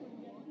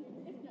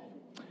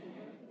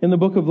In the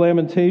book of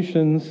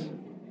Lamentations,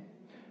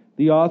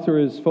 the author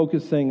is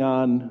focusing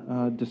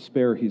on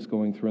despair he's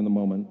going through in the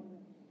moment.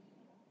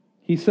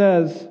 He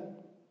says,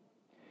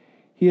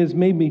 "He has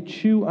made me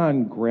chew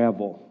on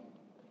gravel.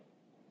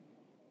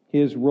 He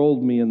has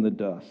rolled me in the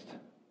dust.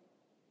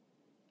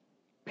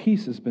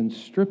 Peace has been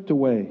stripped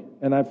away,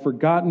 and I've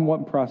forgotten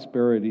what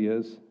prosperity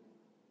is.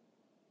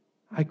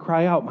 I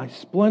cry out, my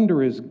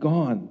splendor is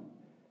gone.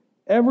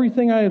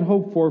 Everything I had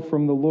hoped for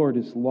from the Lord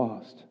is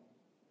lost.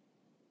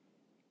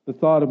 The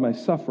thought of my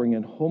suffering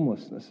and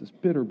homelessness is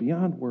bitter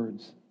beyond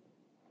words.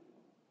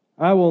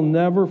 I will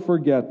never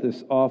forget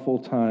this awful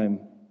time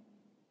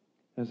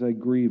as I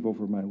grieve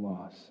over my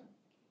loss.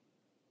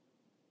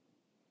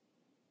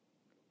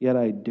 Yet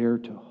I dare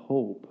to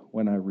hope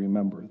when I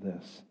remember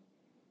this.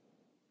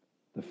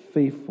 The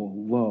faithful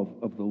love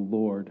of the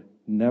Lord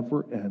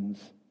never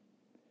ends.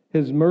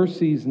 His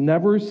mercies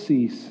never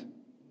cease.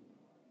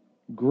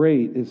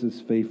 Great is His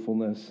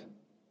faithfulness.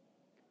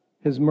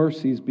 His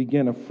mercies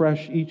begin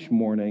afresh each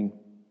morning.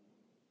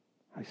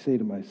 I say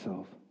to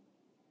myself,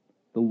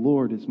 the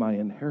Lord is my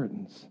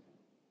inheritance.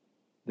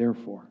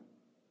 Therefore,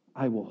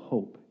 I will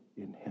hope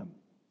in Him."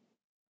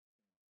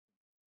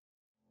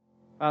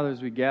 Father,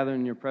 as we gather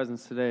in your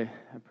presence today,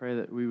 I pray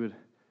that we would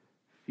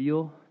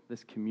feel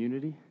this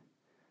community,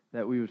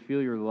 that we would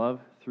feel your love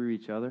through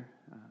each other.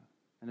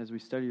 And as we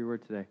study your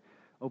word today,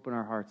 open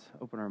our hearts,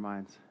 open our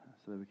minds,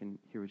 so that we can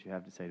hear what you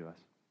have to say to us.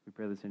 We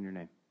pray this in your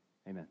name.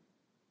 Amen.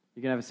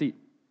 You can have a seat.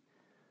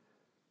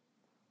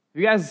 Have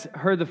you guys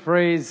heard the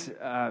phrase,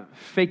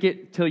 fake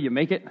it till you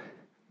make it?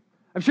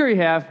 I'm sure you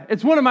have.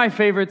 It's one of my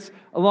favorites,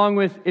 along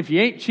with, if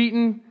you ain't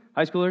cheating,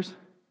 high schoolers,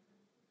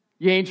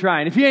 you ain't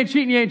trying. If you ain't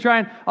cheating, you ain't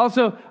trying.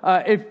 Also,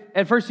 if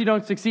at first you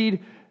don't succeed,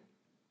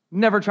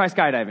 never try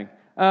skydiving.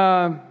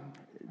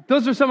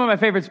 Those are some of my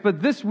favorites,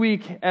 but this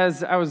week,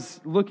 as I was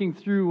looking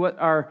through what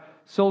our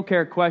soul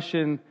care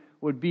question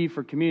would be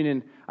for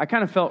communion, I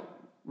kind of felt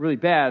really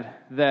bad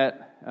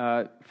that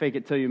fake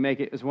it till you make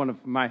it is one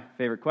of my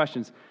favorite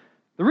questions.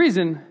 The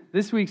reason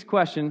this week's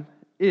question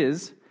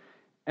is,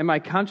 am I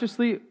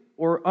consciously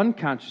or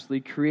unconsciously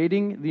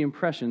creating the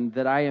impression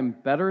that I am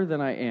better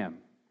than I am?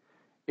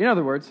 In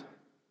other words,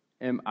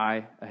 am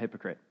I a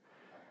hypocrite?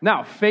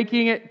 Now,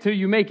 faking it till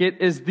you make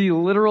it is the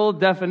literal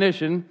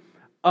definition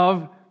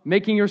of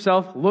making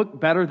yourself look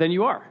better than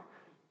you are.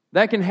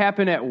 That can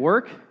happen at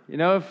work. You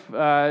know,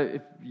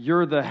 if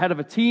you're the head of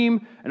a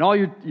team and all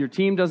your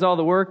team does all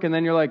the work, and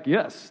then you're like,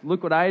 yes,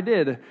 look what I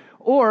did.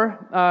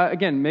 Or,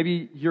 again,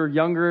 maybe you're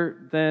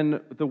younger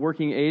than the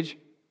working age,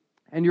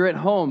 and you're at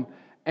home,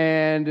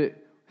 and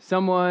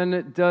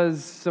someone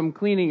does some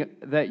cleaning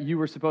that you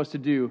were supposed to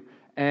do,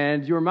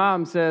 and your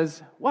mom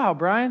says, "Wow,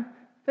 Brian,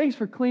 thanks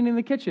for cleaning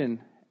the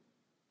kitchen."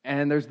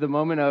 And there's the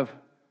moment of,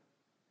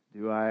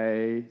 do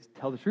I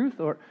tell the truth?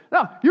 Or,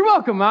 no, you're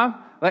welcome, Mom.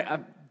 Like,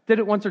 did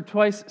it once or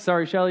twice.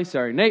 Sorry, Shelly.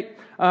 Sorry, Nate.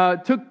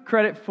 Took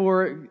credit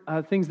for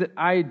things that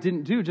I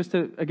didn't do just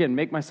to, again,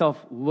 make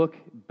myself look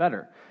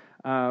better.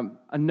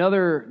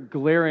 Another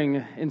glaring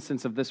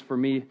instance of this for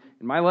me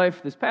in my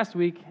life this past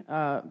week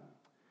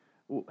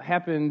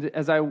happened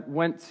as I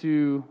went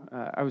to,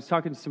 I was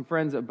talking to some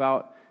friends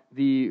about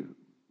the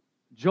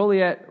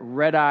Joliet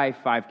Red Eye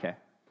 5K.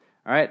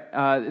 All right,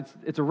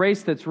 it's a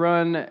race that's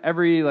run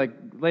every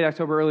late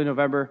October, early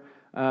November.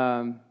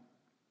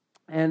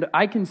 And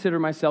I consider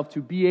myself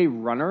to be a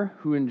runner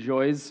who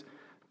enjoys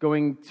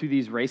going to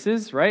these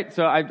races, right?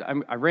 So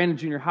I ran in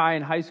junior high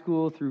and high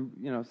school through,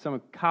 some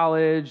of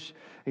college,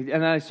 and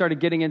then I started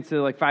getting into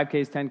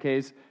 5Ks,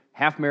 10Ks,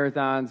 half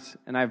marathons,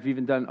 and I've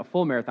even done a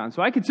full marathon.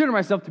 So I consider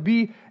myself to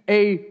be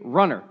a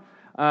runner.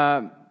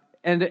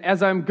 And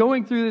as I'm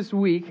going through this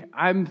week,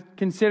 I'm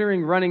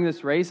considering running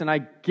this race, and I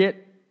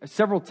get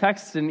several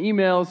texts and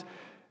emails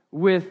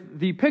with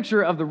the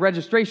picture of the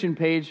registration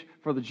page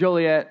for the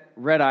Joliet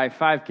Red Eye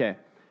 5K.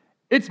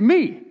 It's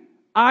me.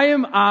 I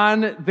am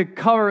on the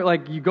cover.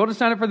 You go to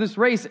sign up for this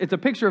race, it's a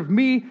picture of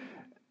me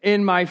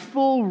in my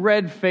full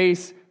red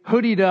face,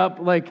 hoodied up,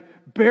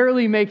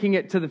 barely making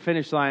it to the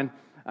finish line.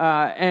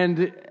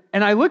 And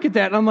I look at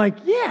that and I'm like,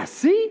 yeah,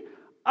 see?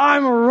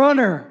 I'm a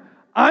runner.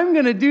 I'm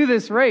going to do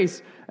this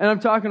race. And I'm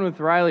talking with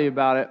Riley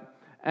about it.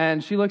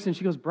 And she looks and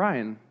she goes,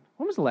 Brian,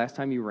 when was the last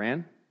time you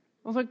ran?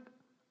 I was like,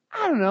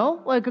 I don't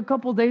know, a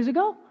couple days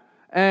ago.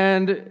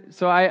 And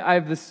so I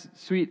have this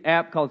sweet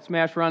app called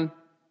Smash Run.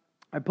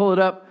 I pull it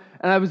up,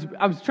 and I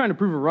was trying to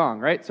prove her wrong,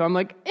 right? So I'm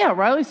like, yeah,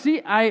 Riley, see,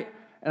 and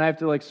I have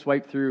to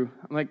swipe through.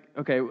 I'm like,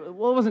 okay,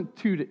 well, it wasn't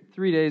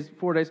 3 days,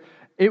 4 days.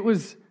 It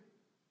was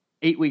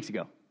 8 weeks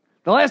ago.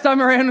 The last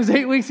time I ran was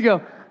 8 weeks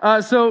ago.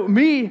 So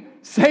me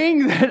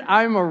saying that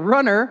I'm a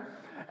runner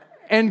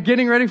and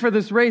getting ready for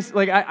this race,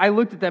 I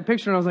looked at that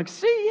picture and I was like,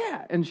 see,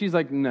 yeah. And she's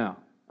like, no,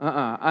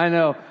 I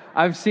know.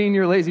 I've seen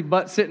your lazy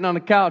butt sitting on the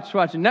couch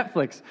watching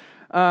Netflix.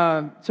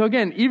 So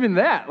again, even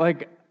that,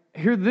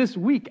 here this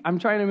week, I'm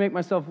trying to make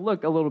myself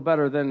look a little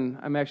better than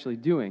I'm actually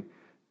doing.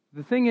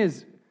 The thing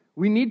is,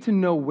 we need to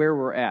know where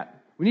we're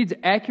at. We need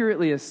to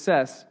accurately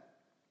assess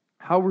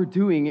how we're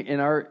doing in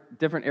our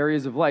different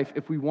areas of life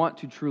if we want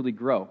to truly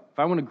grow. If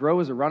I want to grow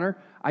as a runner,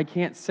 I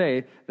can't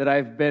say that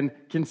I've been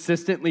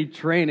consistently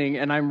training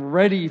and I'm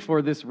ready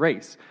for this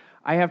race.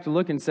 I have to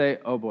look and say,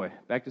 oh boy,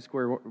 back to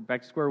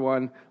square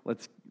one,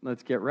 let's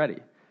get ready.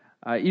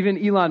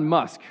 Even Elon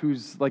Musk,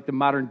 who's like the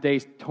modern day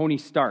Tony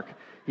Stark,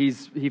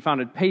 he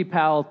founded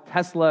PayPal,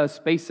 Tesla,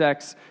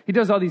 SpaceX. He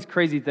does all these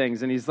crazy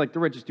things, and he's like the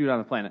richest dude on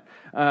the planet.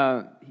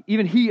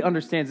 Even he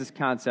understands this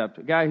concept.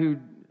 A guy who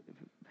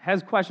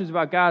has questions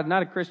about God,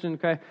 not a Christian,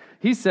 okay?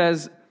 He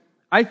says,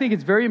 I think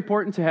it's very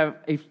important to have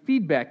a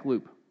feedback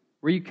loop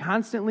where you're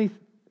constantly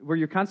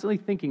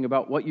thinking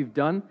about what you've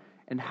done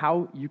and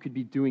how you could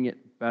be doing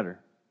it better.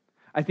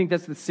 I think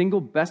that's the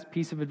single best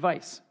piece of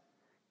advice.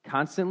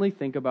 Constantly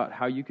think about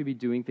how you could be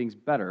doing things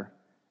better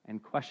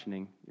and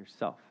questioning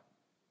yourself.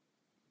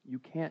 You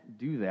can't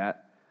do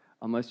that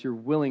unless you're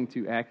willing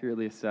to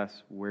accurately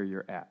assess where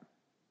you're at.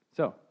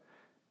 So,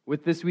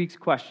 with this week's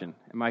question,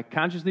 am I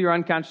consciously or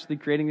unconsciously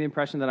creating the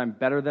impression that I'm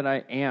better than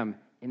I am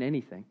in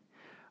anything?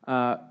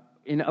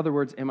 In other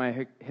words, am I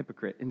a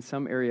hypocrite in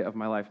some area of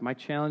my life? My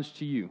challenge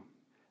to you,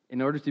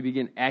 in order to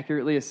begin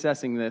accurately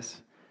assessing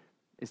this,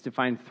 is to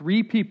find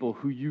 3 people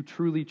who you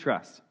truly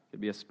trust. It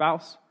could be a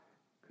spouse,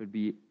 could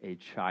be a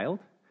child,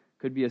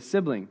 could be a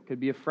sibling,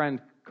 could be a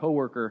friend,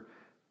 coworker,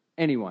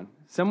 anyone.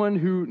 Someone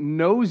who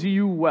knows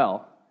you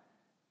well.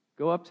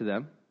 Go up to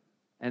them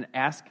and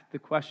ask the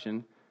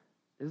question,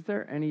 is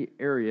there any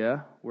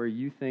area where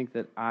you think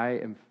that I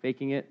am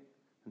faking it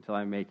until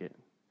I make it?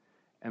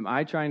 Am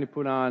I trying to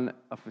put on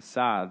a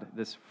facade,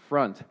 this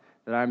front,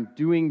 that I'm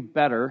doing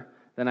better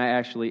than I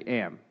actually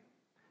am?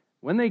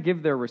 When they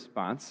give their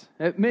response,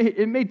 it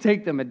may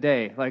take them a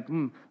day, like,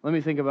 let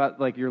me think about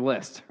like your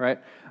list, right?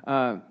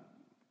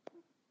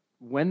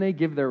 When they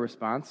give their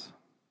response,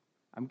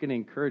 I'm going to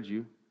encourage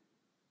you,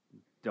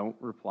 don't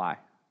reply.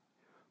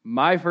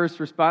 My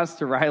first response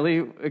to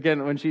Riley,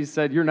 again, when she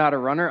said, you're not a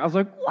runner, I was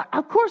like, what?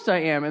 Of course I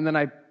am. And then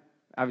I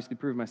obviously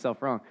proved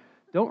myself wrong.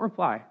 Don't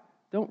reply.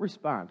 Don't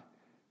respond.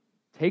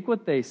 Take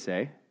what they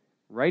say,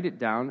 write it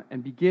down,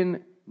 and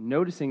begin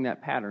noticing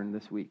that pattern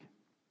this week.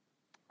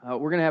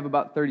 We're going to have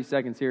about 30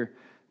 seconds here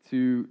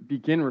to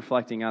begin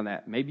reflecting on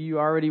that. Maybe you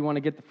already want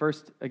to get the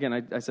first,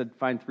 again, I said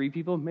find 3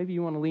 people. Maybe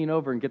you want to lean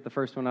over and get the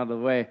first one out of the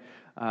way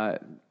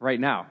right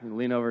now. You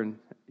lean over and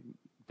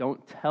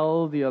don't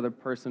tell the other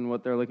person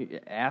what they're looking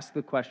at. Ask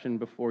the question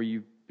before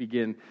you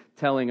begin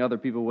telling other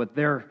people what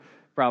their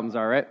problems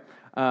are, right?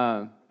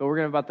 But we're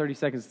going to have about 30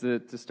 seconds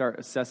to start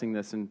assessing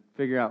this and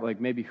figure out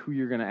like maybe who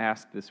you're going to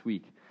ask this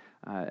week.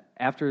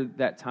 After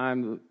that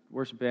time, the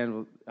worship band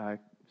will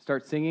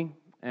start singing,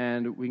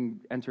 and we can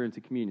enter into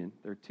communion.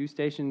 There are 2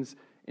 stations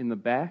in the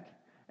back,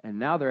 and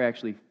now there are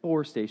actually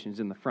 4 stations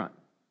in the front.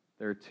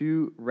 There are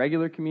 2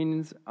 regular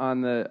communions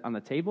on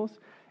the tables.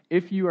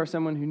 If you are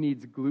someone who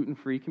needs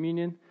gluten-free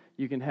communion,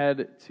 you can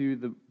head to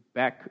the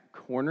back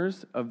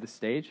corners of the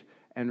stage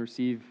and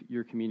receive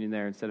your communion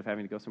there instead of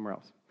having to go somewhere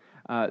else.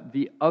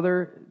 The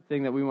other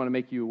thing that we want to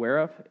make you aware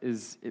of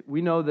is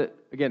we know that,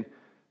 again,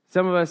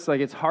 some of us, like,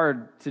 it's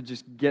hard to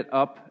just get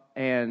up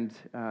and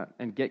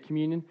get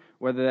communion,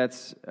 whether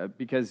that's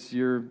because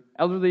you're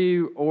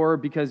elderly or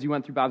because you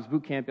went through Bob's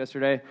boot camp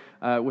yesterday,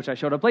 which I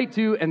showed up late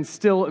to and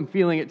still am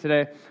feeling it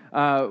today.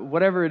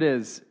 Whatever it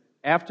is,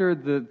 after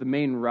the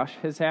main rush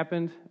has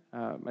happened,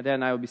 my dad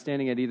and I will be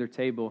standing at either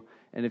table,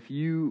 and if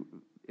you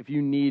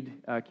need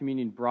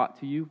communion brought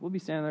to you, we'll be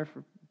standing there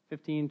for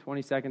 15,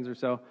 20 seconds or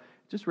so.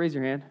 Just raise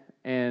your hand,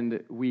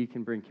 and we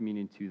can bring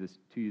communion to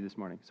you this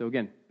morning. So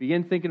again,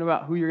 begin thinking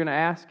about who you're going to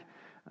ask,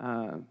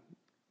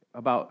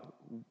 about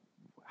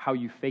how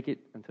you fake it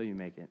until you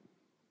make it.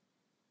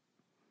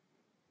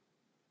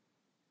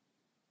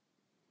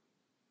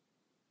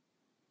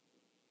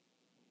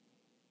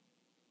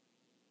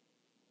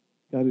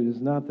 God, it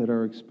is not that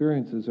our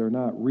experiences are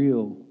not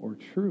real or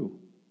true.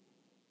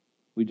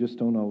 We just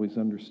don't always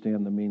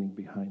understand the meaning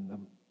behind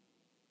them.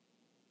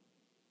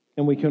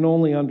 And we can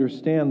only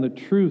understand the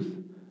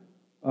truth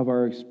of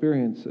our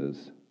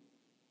experiences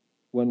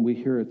when we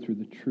hear it through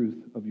the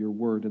truth of your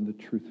word and the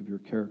truth of your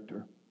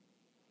character.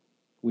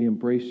 We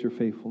embrace your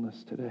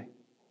faithfulness today.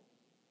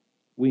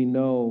 We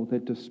know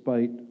that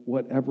despite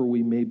whatever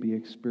we may be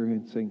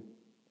experiencing,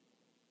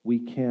 we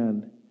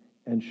can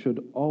and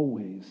should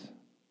always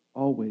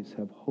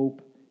have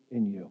hope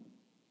in you.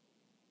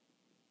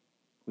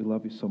 We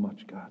love you so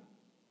much, God.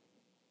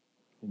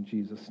 In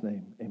Jesus'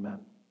 name, amen.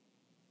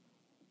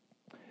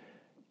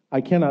 I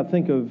cannot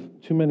think of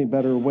too many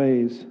better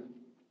ways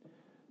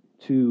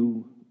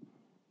to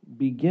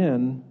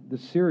begin the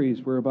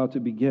series we're about to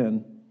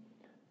begin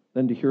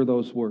than to hear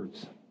those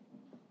words.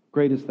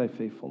 Great is thy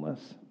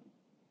faithfulness.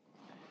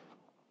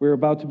 We're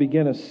about to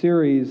begin a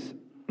series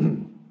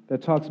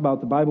that talks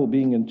about the Bible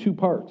being in 2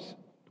 parts,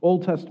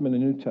 Old Testament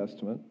and New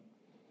Testament.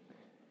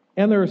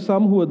 And there are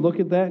some who would look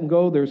at that and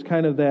go, there's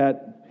kind of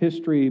that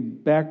history,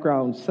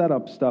 background,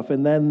 setup stuff,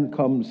 and then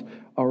comes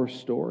our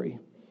story.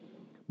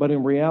 But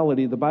in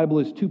reality, the Bible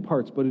is 2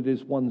 parts, but it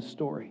is one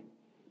story.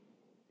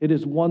 It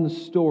is one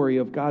story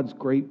of God's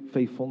great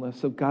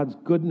faithfulness, of God's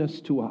goodness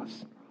to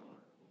us,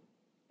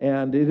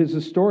 And it is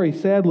a story,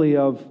 sadly,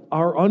 of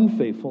our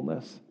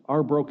unfaithfulness,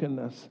 our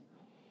brokenness,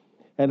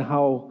 and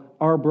how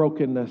our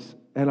brokenness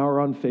and our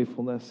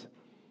unfaithfulness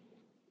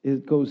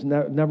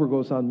never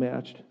goes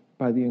unmatched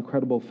by the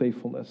incredible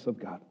faithfulness of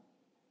God.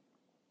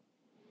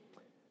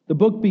 The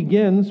book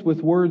begins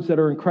with words that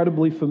are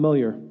incredibly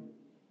familiar.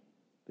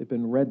 They've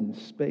been read in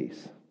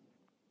space.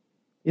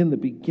 In the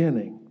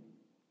beginning,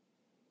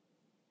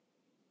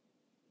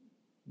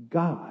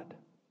 God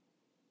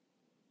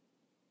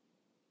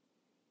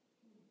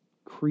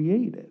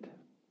created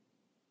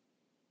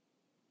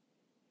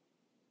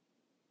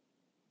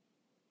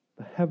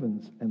the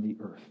heavens and the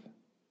earth.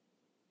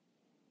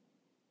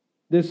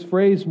 This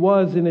phrase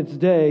was in its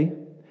day,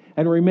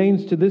 and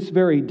remains to this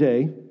very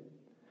day,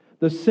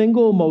 the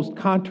single most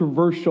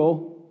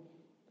controversial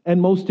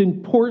and most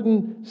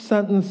important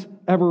sentence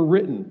ever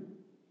written.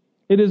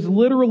 It has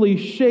literally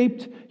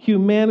shaped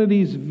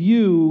humanity's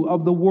view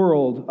of the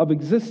world, of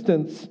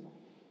existence.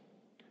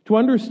 To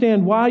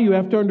understand why, you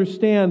have to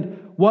understand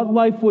what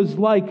life was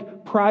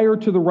like prior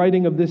to the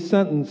writing of this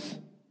sentence.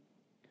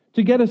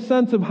 To get a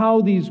sense of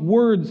how these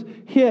words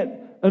hit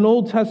an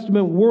Old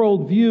Testament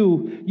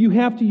worldview, you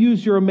have to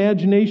use your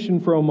imagination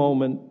for a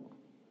moment.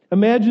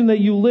 Imagine that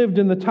you lived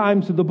in the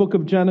times of the book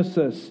of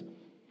Genesis.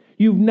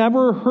 You've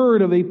never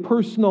heard of a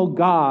personal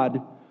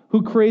God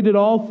who created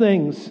all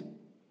things,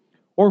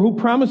 or who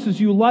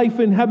promises you life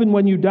in heaven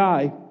when you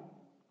die.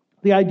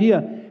 The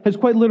idea has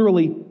quite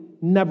literally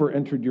never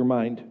entered your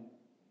mind.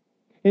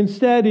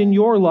 Instead, in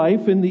your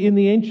life, in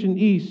the ancient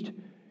East,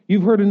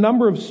 you've heard a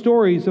number of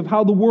stories of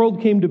how the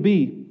world came to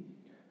be.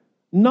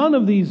 None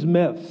of these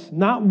myths,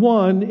 not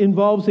one,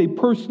 involves a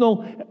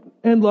personal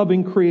and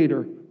loving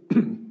creator.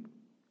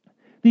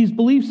 These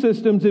belief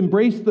systems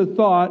embrace the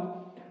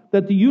thought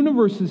that the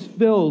universe is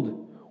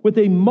filled with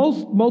a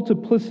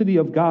multiplicity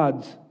of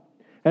gods,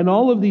 and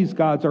all of these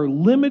gods are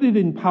limited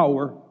in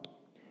power,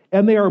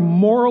 and they are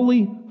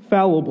morally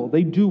fallible.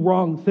 They do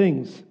wrong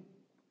things.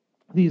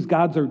 These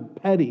gods are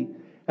petty,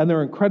 and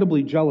they're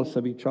incredibly jealous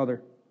of each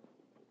other.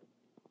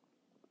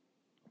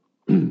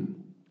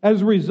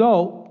 As a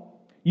result,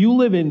 you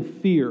live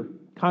in fear,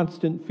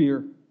 constant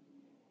fear,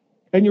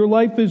 and your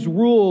life is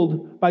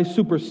ruled by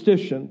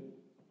superstition.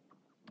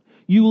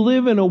 You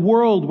live in a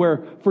world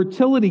where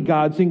fertility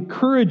gods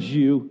encourage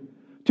you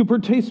to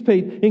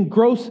participate in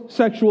gross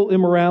sexual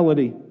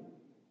immorality.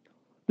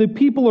 The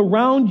people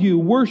around you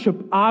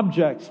worship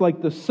objects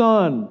like the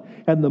sun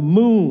and the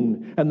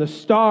moon and the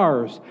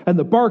stars and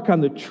the bark on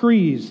the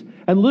trees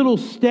and little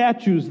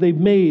statues they've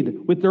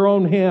made with their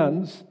own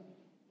hands.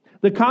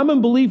 The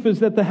common belief is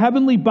that the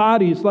heavenly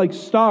bodies, like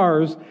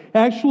stars,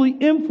 actually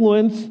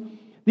influence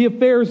the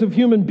affairs of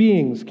human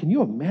beings. Can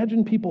you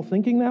imagine people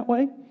thinking that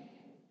way?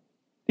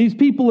 These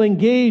people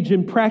engage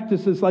in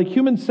practices like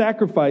human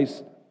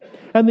sacrifice,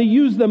 and they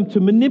use them to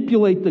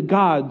manipulate the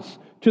gods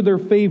to their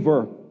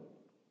favor.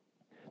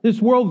 This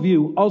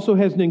worldview also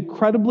has an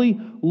incredibly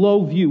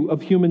low view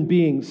of human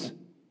beings.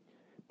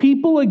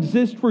 People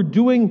exist for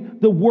doing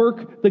the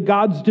work the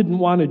gods didn't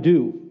want to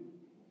do.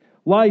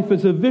 Life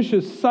is a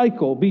vicious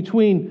cycle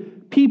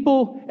between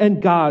people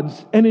and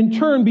gods, and in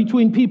turn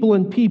between people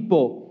and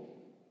people.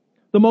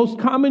 The most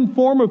common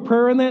form of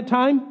prayer in that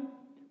time?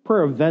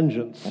 Prayer of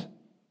vengeance.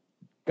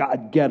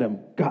 God get him.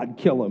 God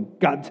kill him.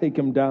 God take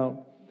him down.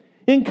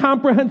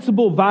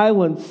 Incomprehensible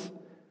violence,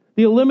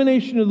 the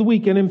elimination of the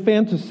weak, and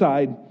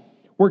infanticide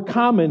were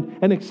common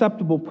and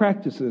acceptable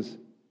practices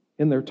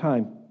in their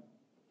time.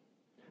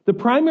 The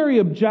primary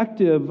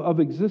objective of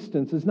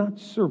existence is not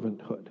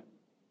servanthood,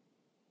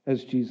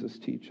 as Jesus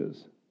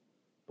teaches,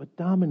 but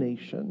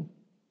domination,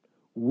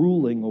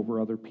 ruling over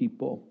other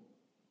people.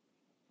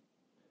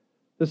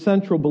 The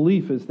central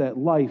belief is that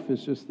life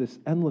is just this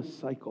endless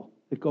cycle.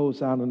 It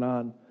goes on and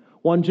on.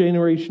 One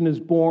generation is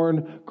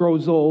born,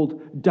 grows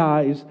old,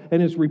 dies,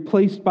 and is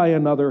replaced by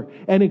another.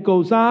 And it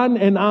goes on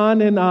and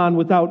on and on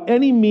without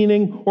any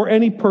meaning or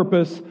any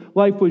purpose.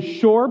 Life was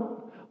short,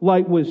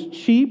 life was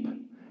cheap,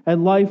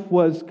 and life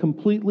was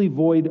completely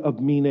void of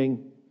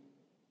meaning.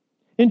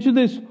 Into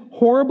this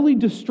horribly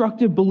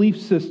destructive belief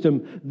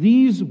system,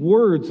 these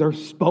words are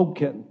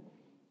spoken.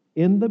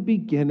 In the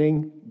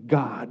beginning,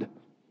 God.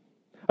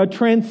 A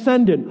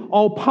transcendent,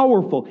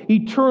 all-powerful,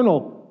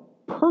 eternal,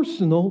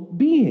 personal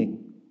being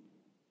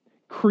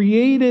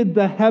created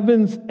the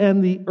heavens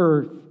and the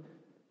earth.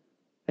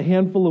 A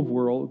handful of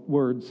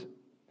words,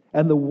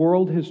 and the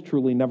world has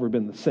truly never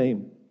been the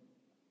same.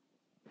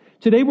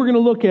 Today we're going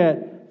to look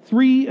at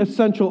 3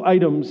 essential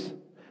items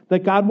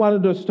that God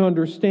wanted us to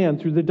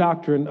understand through the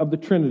doctrine of the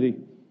Trinity.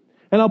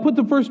 And I'll put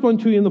the first one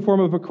to you in the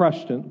form of a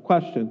question.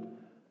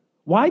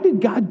 Why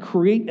did God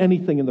create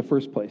anything in the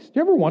first place? Do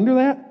you ever wonder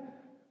that?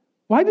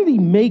 Why did he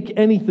make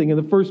anything in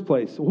the first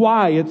place?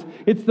 Why?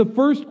 It's the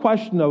first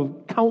question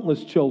of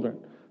countless children.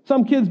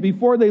 Some kids,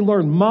 before they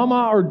learn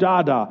mama or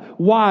dada,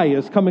 why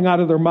is coming out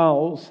of their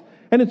mouths.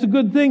 And it's a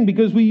good thing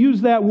because we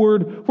use that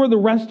word for the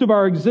rest of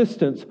our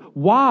existence.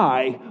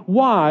 Why?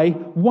 Why?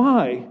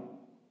 Why?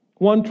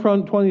 One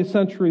 20th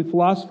century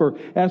philosopher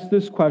asked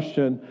this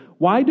question: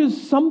 why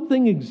does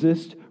something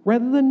exist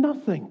rather than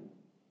nothing?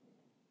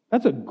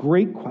 That's a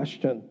great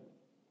question.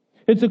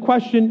 It's a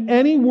question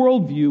any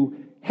worldview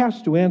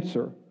has to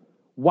answer.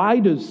 Why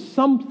does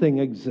something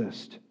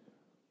exist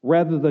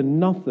rather than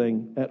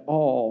nothing at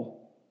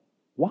all?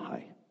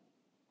 Why?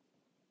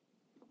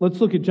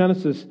 Let's look at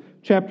Genesis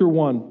chapter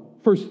 1,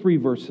 first 3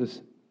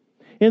 verses.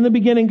 In the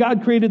beginning,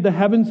 God created the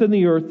heavens and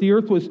the earth. The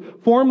earth was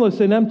formless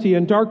and empty,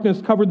 and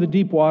darkness covered the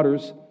deep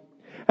waters.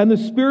 And the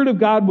Spirit of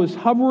God was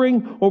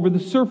hovering over the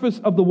surface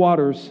of the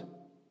waters.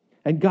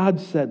 And God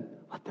said,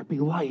 "Let there be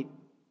light."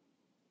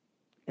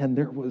 And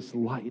there was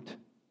light.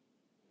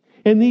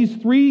 In these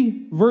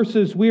 3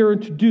 verses, we are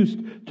introduced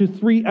to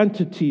 3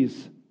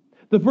 entities.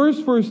 The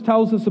first verse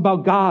tells us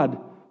about God,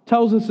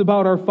 tells us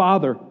about our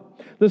Father.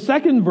 The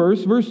second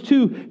verse, verse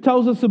 2,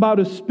 tells us about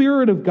a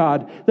Spirit of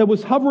God that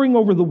was hovering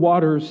over the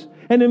waters.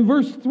 And in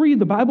verse 3,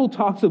 the Bible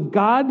talks of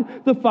God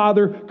the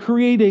Father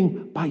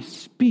creating by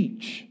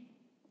speech,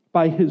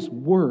 by His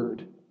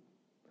Word.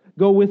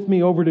 Go with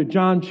me over to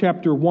John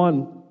chapter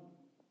 1.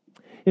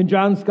 In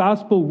John's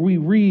Gospel, we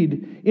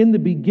read, "In the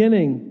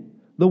beginning,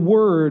 the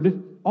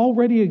Word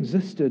already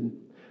existed.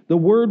 The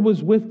Word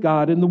was with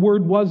God, and the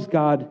Word was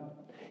God.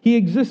 He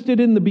existed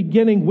in the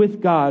beginning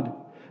with God.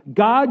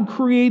 God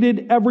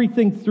created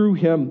everything through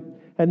Him,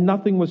 and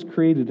nothing was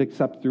created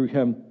except through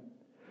Him.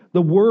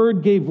 The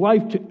Word gave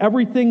life to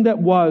everything that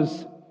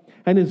was,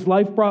 and His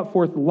life brought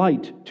forth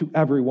light to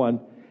everyone.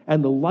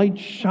 And the light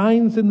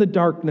shines in the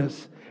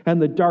darkness, and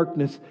the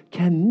darkness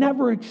can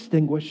never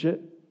extinguish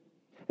it."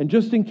 And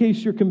just in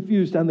case you're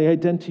confused on the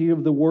identity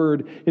of the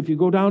Word, if you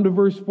go down to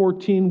verse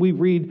 14, we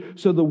read,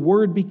 "So the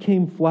Word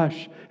became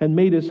flesh and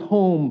made His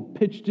home,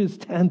 pitched His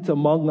tent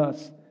among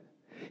us.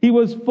 He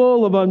was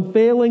full of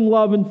unfailing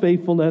love and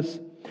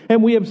faithfulness,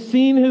 and we have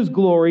seen His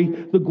glory,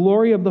 the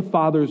glory of the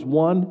Father's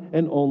one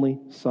and only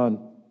Son."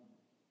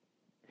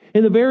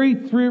 In the very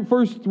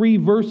first 3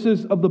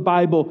 verses of the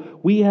Bible,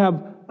 we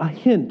have a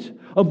hint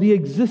of the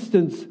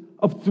existence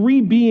of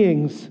 3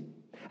 beings.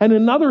 And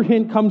another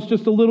hint comes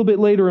just a little bit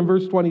later in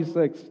verse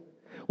 26.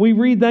 We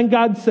read, "Then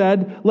God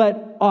said,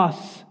 'Let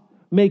us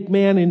make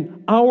man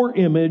in our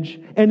image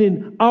and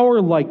in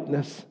our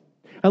likeness,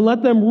 and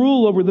let them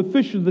rule over the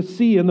fish of the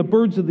sea and the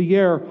birds of the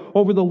air,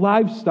 over the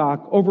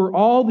livestock, over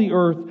all the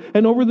earth,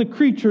 and over the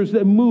creatures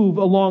that move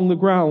along the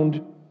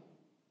ground.'"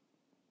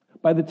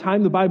 By the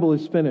time the Bible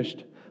is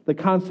finished, the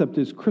concept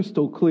is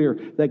crystal clear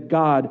that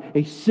God,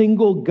 a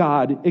single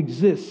God,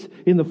 exists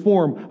in the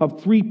form of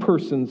 3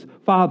 persons,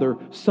 Father,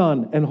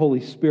 Son, and Holy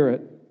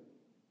Spirit.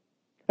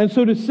 And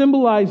so to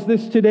symbolize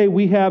this today,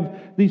 we have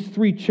these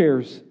 3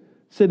 chairs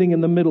sitting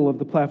in the middle of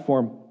the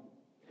platform.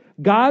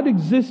 God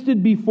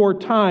existed before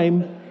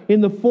time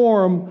in the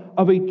form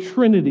of a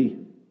Trinity,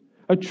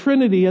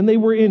 and they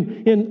were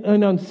in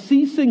an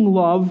unceasing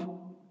love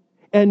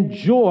and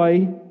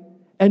joy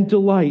and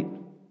delight.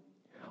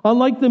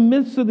 Unlike the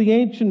myths of the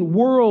ancient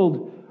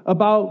world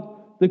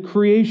about the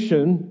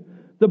creation,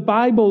 the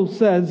Bible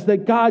says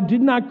that God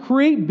did not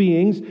create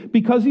beings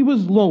because He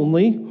was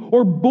lonely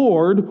or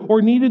bored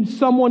or needed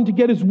someone to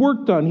get His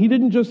work done. He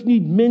didn't just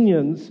need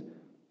minions.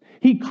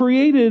 He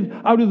created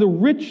out of the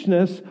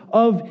richness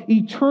of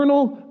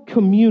eternal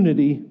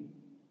community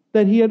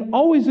that He had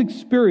always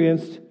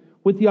experienced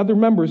with the other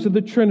members of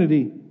the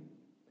Trinity.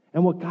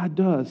 And what God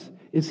does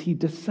is He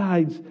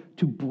decides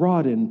to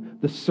broaden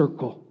the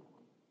circle.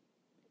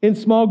 In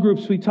small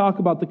groups, we talk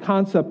about the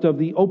concept of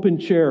the open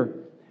chair,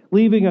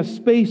 leaving a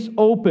space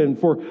open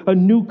for a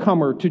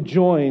newcomer to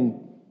join.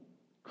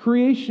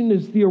 Creation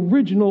is the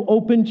original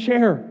open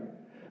chair.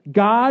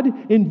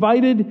 God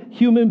invited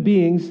human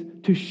beings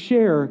to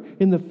share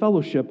in the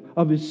fellowship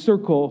of His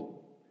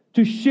circle,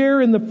 to share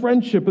in the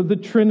friendship of the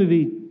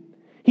Trinity.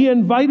 He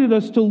invited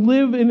us to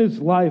live in His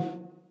life,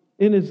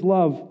 in His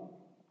love.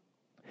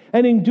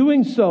 And in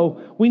doing so,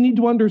 we need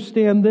to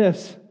understand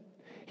this.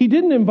 He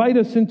didn't invite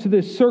us into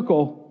this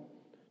circle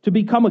to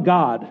become a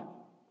God.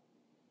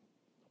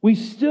 We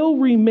still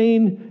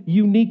remain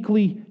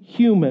uniquely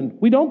human.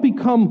 We don't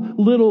become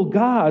little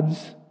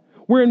gods.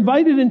 We're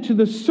invited into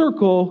the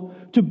circle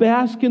to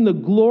bask in the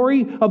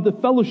glory of the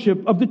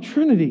fellowship of the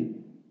Trinity.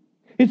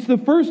 It's the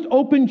first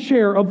open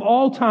chair of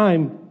all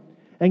time,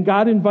 and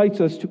God invites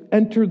us to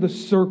enter the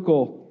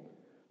circle,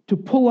 to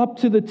pull up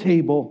to the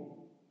table,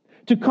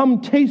 to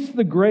come taste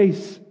the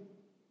grace,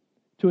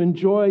 to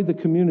enjoy the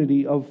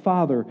community of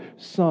Father,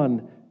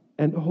 Son,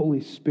 and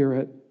Holy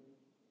Spirit.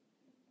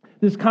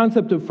 This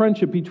concept of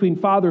friendship between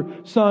Father,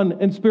 Son,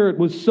 and Spirit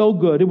was so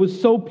good. It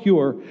was so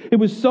pure. It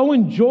was so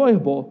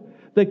enjoyable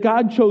that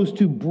God chose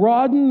to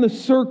broaden the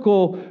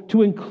circle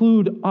to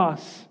include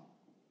us.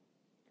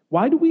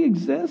 Why do we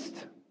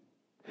exist?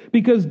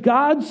 Because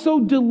God so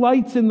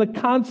delights in the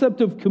concept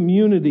of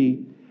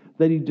community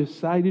that He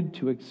decided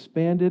to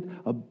expand it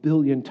 1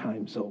 billion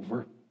times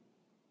over.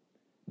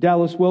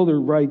 Dallas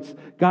Willard writes,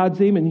 "God's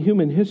aim in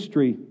human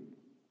history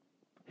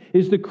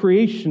is the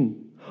creation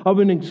of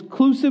an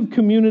exclusive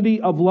community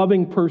of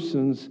loving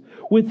persons,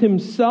 with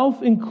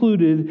Himself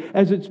included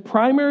as its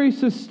primary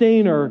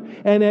sustainer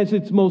and as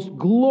its most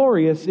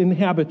glorious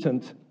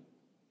inhabitant."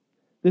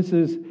 This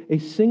is a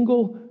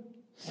single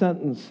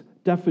sentence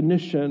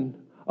definition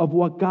of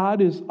what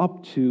God is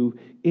up to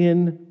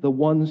in the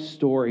one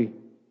story.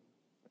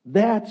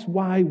 That's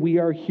why we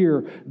are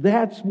here.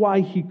 That's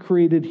why He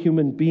created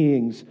human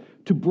beings,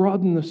 to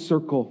broaden the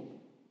circle.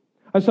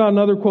 I saw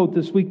another quote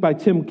this week by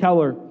Tim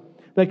Keller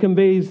that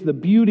conveys the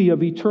beauty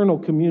of eternal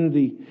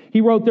community.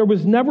 He wrote, "There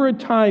was never a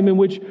time in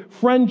which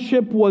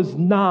friendship was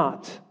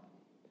not,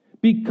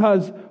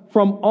 because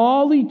from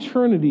all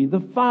eternity, the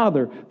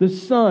Father, the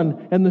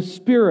Son, and the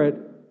Spirit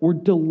were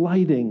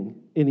delighting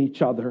in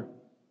each other."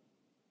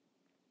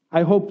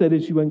 I hope that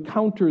as you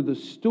encounter the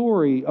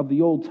story of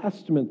the Old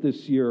Testament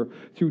this year,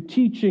 through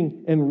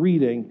teaching and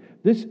reading,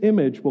 this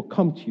image will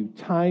come to you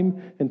time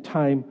and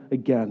time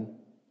again.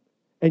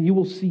 And you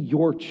will see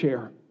your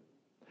chair.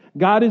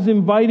 God is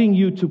inviting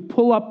you to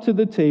pull up to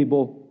the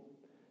table,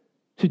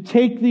 to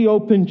take the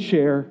open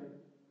chair,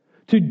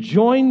 to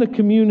join the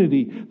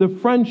community, the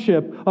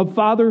friendship of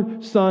Father,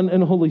 Son,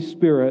 and Holy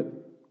Spirit.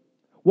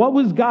 What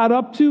was God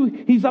up to?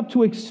 He's up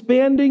to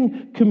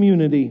expanding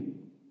community.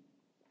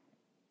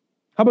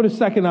 How about a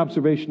second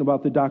observation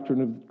about the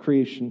doctrine of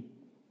creation?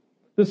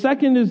 The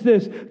second is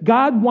this: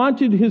 God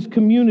wanted His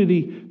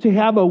community to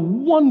have a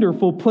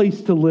wonderful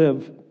place to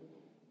live.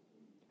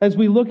 As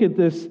we look at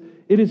this,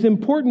 it is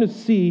important to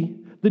see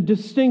the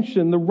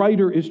distinction the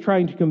writer is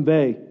trying to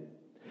convey.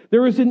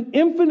 There is an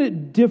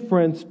infinite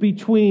difference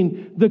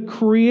between the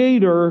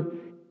Creator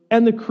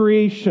and the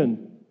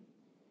creation.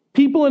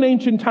 People in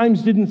ancient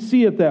times didn't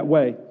see it that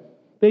way.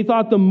 They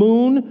thought the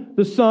moon,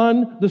 the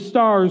sun, the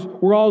stars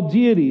were all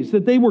deities,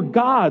 that they were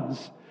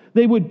gods.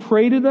 They would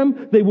pray to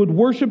them, they would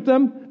worship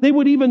them, they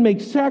would even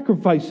make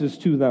sacrifices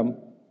to them.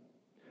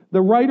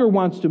 The writer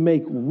wants to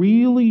make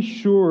really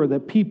sure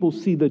that people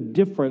see the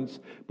difference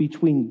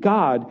between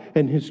God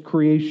and His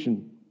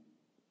creation.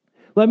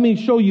 Let me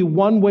show you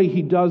one way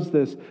He does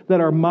this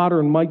that our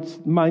modern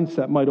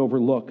mindset might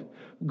overlook.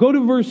 Go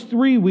to verse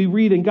 3, we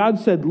read, "And God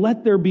said,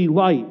 'Let there be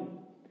light.'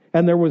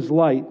 And there was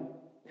light.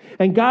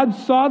 And God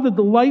saw that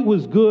the light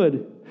was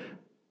good.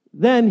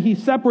 Then He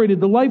separated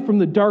the light from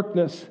the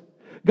darkness.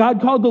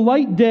 God called the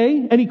light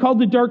day, and He called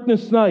the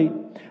darkness night.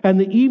 And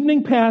the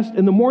evening passed,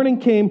 and the morning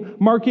came,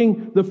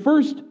 marking the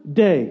first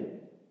day."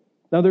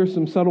 Now there's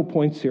some subtle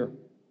points here.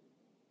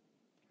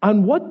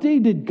 On what day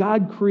did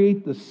God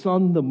create the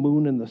sun, the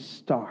moon, and the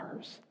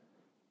stars?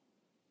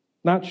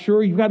 Not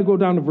sure? You've got to go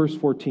down to verse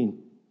 14.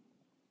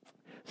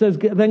 It says,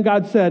 "Then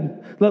God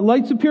said, 'Let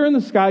lights appear in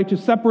the sky to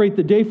separate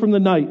the day from the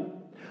night.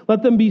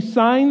 Let them be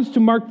signs to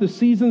mark the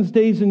seasons,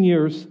 days, and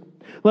years.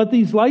 Let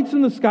these lights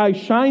in the sky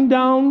shine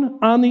down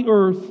on the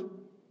earth.'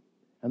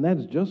 And that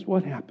is just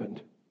what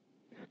happened.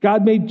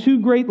 God made two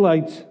great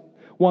lights,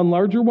 one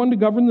larger one to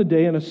govern the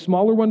day and a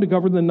smaller one to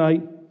govern the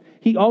night.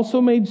 He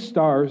also made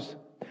stars.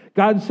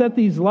 God set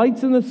these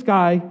lights in the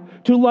sky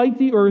to light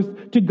the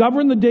earth, to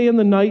govern the day and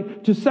the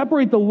night, to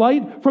separate the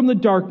light from the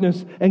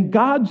darkness. And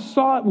God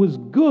saw it was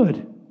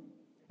good.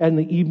 And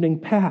the evening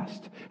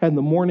passed, and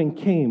the morning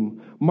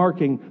came,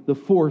 marking the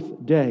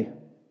fourth day."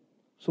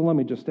 So let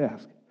me just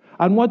ask,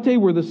 on what day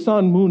were the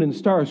sun, moon, and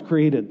stars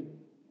created?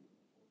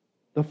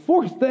 The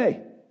fourth day.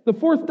 The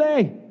fourth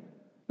day.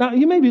 Now,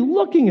 you may be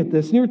looking at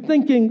this and you're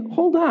thinking,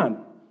 hold on.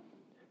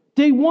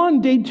 Day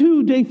 1, day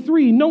 2, day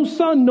 3, no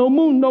sun, no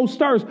moon, no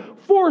stars.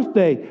 Fourth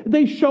day,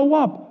 they show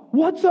up.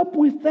 What's up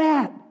with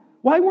that?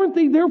 Why weren't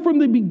they there from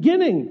the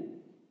beginning?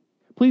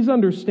 Please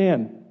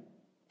understand,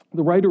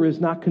 the writer is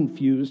not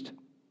confused.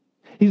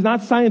 He's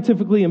not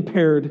scientifically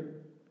impaired.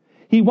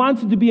 He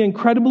wants it to be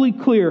incredibly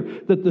clear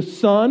that the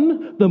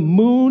sun, the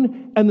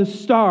moon, and the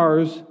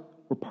stars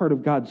were part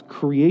of God's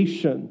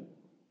creation.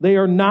 They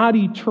are not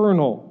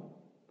eternal.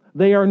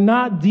 They are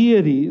not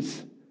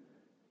deities.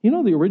 You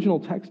know, the original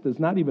text does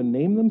not even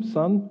name them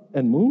sun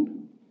and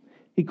moon.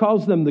 He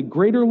calls them the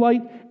greater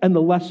light and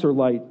the lesser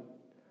light.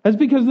 That's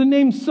because the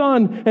names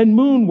sun and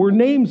moon were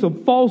names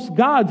of false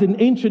gods in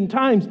ancient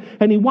times,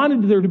 and he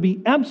wanted there to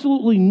be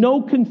absolutely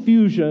no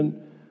confusion.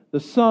 The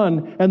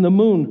sun and the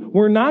moon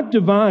were not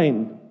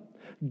divine.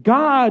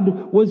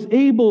 God was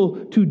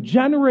able to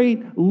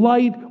generate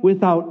light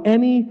without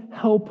any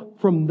help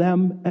from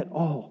them at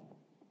all.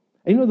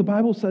 And you know, the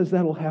Bible says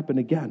that'll happen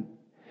again.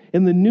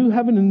 In the new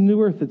heaven and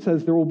new earth, it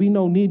says there will be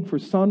no need for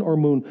sun or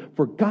moon,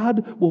 for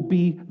God will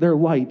be their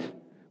light.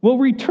 We'll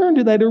return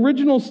to that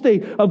original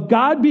state of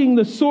God being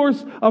the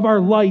source of our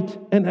light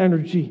and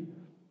energy.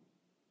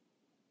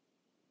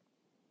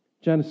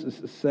 Genesis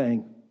is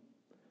saying,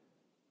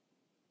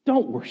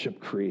 don't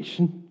worship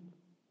creation.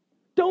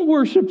 Don't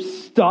worship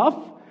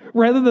stuff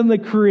rather than the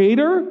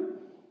Creator.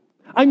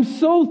 I'm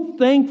so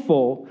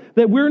thankful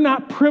that we're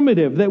not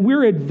primitive, that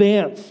we're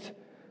advanced,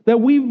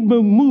 that we've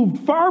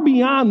moved far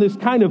beyond this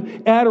kind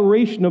of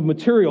adoration of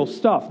material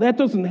stuff. That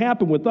doesn't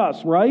happen with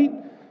us, right?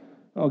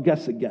 I'll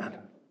guess again.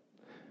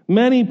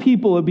 Many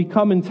people have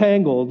become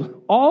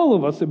entangled. All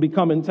of us have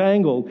become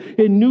entangled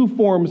in new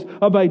forms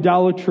of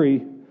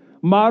idolatry.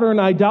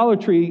 Modern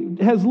idolatry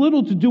has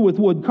little to do with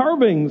wood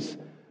carvings,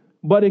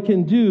 but it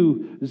can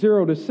do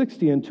 0 to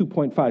 60 in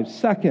 2.5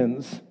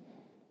 seconds.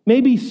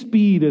 Maybe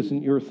speed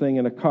isn't your thing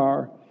in a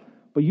car,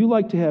 but you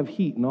like to have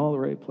heat in all the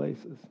right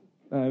places.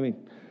 I mean,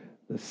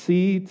 the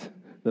seat,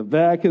 the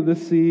back of the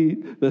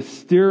seat, the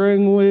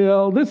steering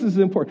wheel. This is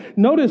important.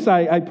 Notice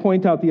I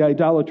point out the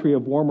idolatry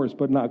of warmers,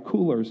 but not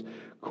coolers.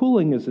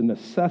 Cooling is a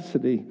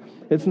necessity.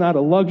 It's not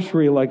a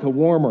luxury like a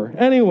warmer.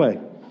 Anyway,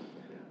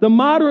 the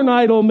modern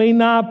idol may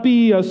not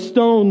be a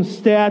stone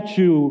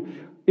statue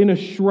in a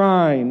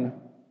shrine,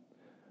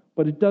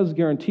 but it does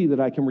guarantee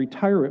that I can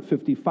retire at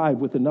 55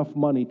 with enough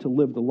money to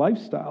live the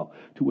lifestyle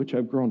to which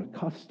I've grown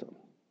accustomed.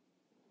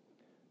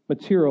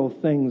 Material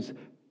things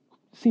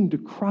seem to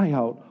cry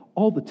out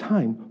all the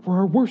time for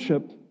our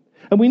worship.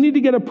 And we need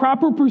to get a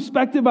proper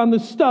perspective on the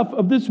stuff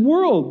of this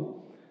world.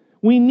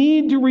 We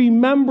need to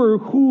remember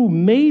who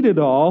made it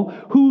all,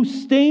 who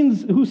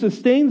sustains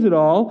it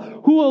all,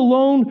 who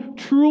alone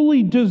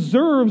truly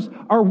deserves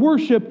our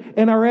worship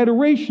and our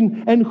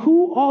adoration, and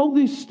who all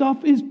this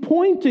stuff is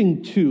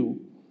pointing to.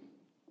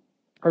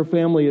 Our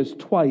family has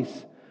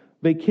twice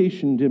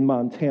vacationed in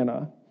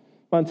Montana.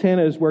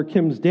 Montana is where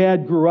Kim's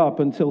dad grew up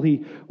until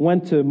he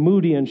went to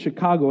Moody in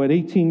Chicago at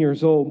 18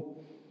 years old.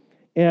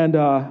 And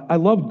I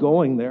loved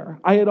going there.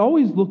 I had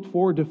always looked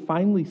forward to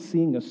finally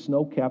seeing a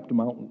snow-capped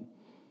mountain.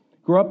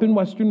 Grew up in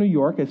Western New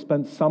York. I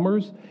spent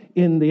summers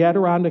in the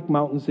Adirondack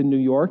Mountains in New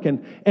York.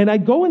 And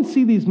I'd go and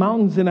see these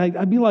mountains, and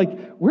I'd be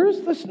like,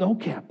 where's the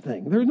snow-capped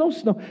thing? There's no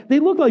snow. They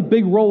look like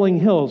big rolling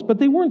hills, but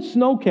they weren't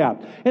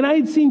snow-capped. And I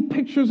had seen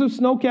pictures of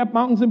snow-capped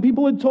mountains, and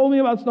people had told me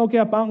about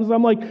snow-capped mountains.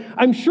 I'm like,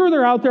 I'm sure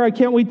they're out there. I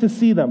can't wait to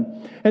see them.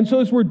 And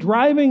so as we're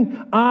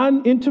driving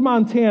on into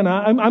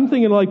Montana, I'm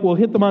thinking like, we'll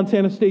hit the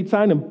Montana state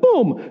sign, and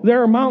boom,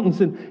 there are mountains.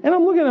 And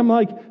I'm looking, I'm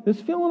like, this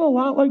is feeling a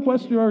lot like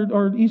Western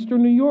or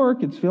Eastern New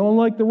York. It's feeling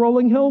like the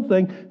rolling hill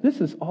thing. This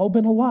has all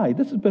been a lie.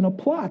 This has been a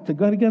plot to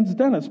go against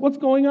Dennis. What's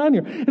going on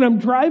here? And I'm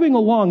driving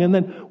along, and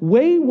then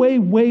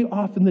way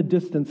off in the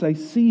distance, I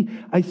see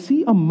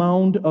a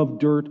mound of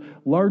dirt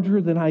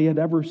larger than I had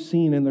ever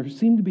seen, and there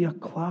seemed to be a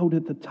cloud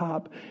at the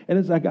top. And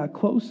as I got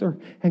closer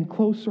and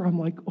closer, I'm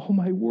like, oh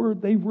my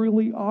word, they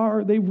really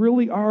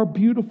are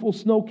beautiful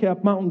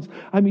snow-capped mountains.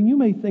 I mean, you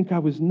may think I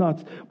was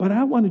nuts, but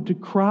I wanted to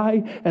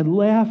cry and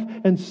laugh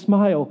and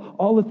smile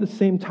all at the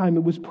same time.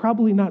 It was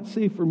probably not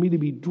safe for me to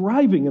be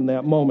driving in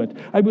that moment.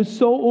 I was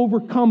so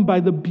overcome by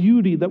the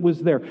beauty that was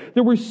there.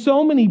 There were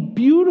so many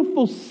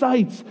beautiful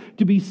sights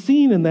to be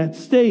seen in that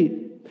state.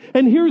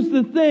 And here's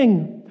the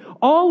thing,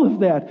 all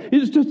of that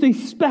is just a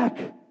speck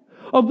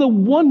of the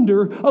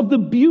wonder of the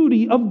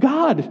beauty of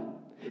God.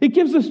 It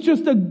gives us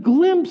just a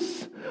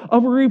glimpse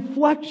of a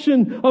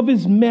reflection of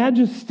His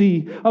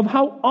majesty, of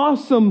how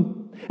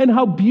awesome and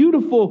how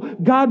beautiful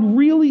God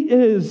really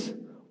is.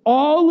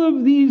 All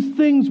of these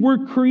things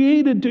were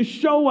created to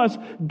show us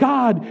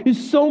God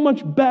is so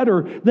much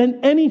better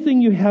than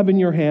anything you have in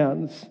your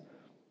hands.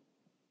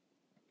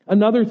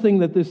 Another thing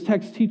that this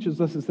text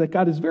teaches us is that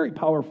God is very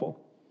powerful.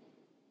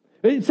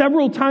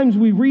 Several times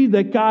we read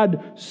that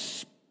God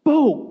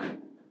spoke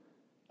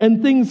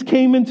and things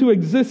came into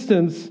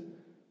existence.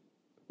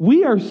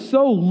 We are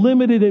so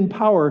limited in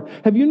power.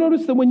 Have you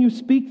noticed that when you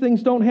speak,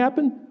 things don't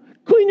happen?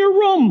 Clean your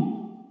room.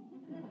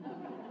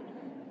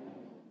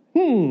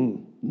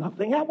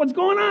 Nothing. What's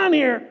going on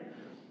here?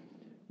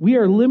 We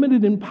are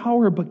limited in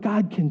power, but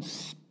God can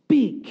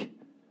speak,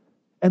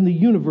 and the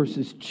universe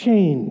is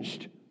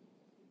changed.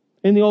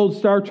 In the old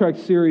Star Trek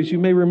series, you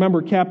may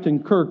remember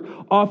Captain Kirk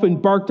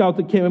often barked out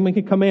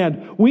the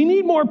command, we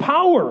need more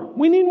power.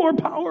 We need more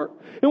power.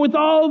 And with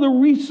all the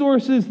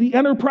resources the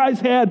Enterprise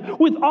had,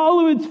 with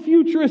all of its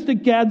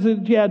futuristic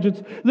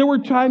gadgets, there were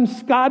times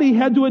Scotty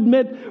had to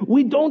admit,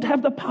 we don't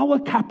have the power,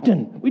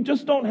 Captain. We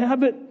just don't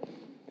have it.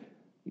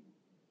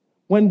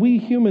 When we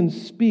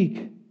humans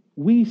speak,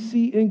 we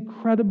see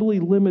incredibly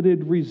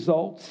limited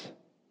results.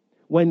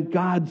 When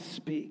God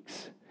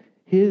speaks,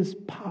 His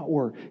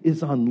power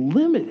is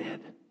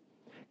unlimited.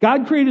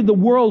 God created the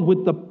world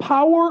with the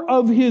power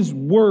of His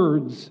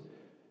words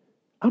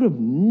out of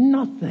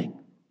nothing.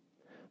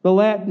 The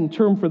Latin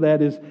term for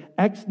that is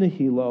ex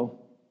nihilo.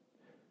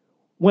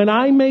 When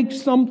I make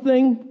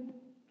something,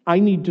 I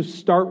need to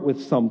start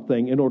with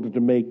something in order to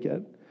make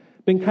it.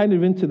 Been kind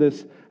of into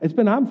this. It's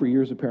been on for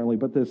years apparently,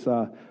 but this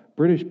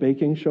British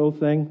baking show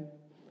thing.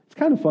 It's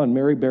kind of fun.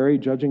 Mary Berry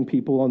judging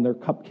people on their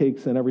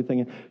cupcakes and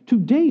everything. And to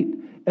date,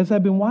 as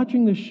I've been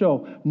watching this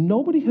show,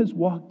 nobody has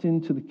walked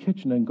into the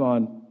kitchen and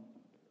gone,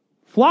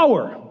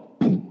 flour.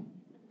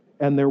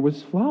 And there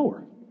was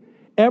flour.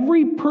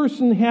 Every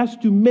person has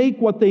to make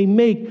what they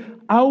make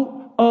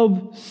out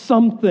of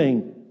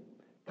something.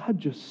 God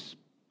just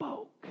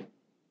spoke.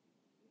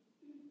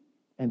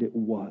 And it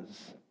was.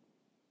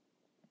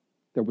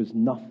 There was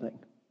nothing.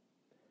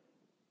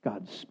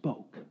 God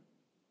spoke.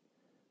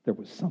 There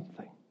was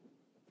something.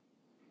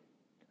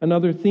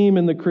 Another theme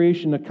in the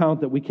creation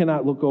account that we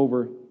cannot look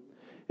over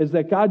is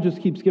that God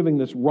just keeps giving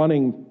this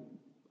running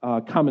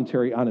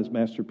commentary on His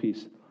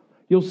masterpiece.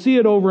 You'll see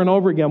it over and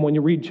over again when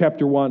you read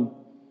chapter 1.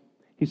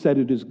 He said,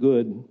 it is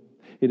good,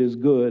 it is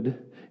good,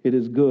 it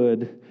is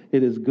good,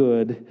 it is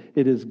good,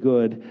 it is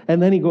good.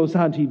 And then He goes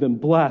on to even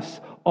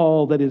bless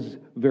all that is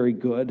very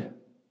good.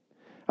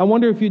 I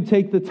wonder if you'd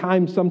take the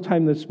time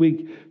sometime this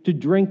week to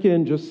drink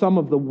in just some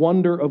of the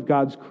wonder of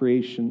God's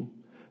creation.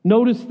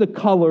 Notice the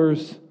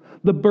colors,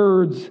 the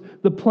birds,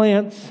 the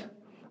plants,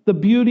 the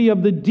beauty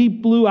of the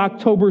deep blue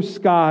October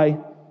sky.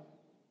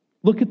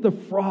 Look at the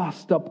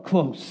frost up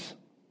close.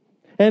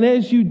 And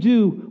as you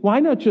do, why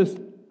not just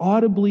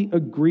audibly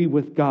agree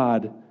with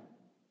God?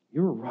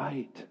 You're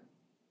right.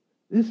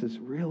 This is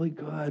really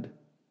good.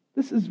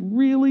 This is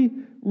really,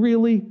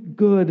 really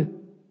good.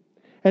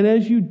 And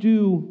as you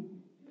do,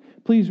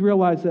 please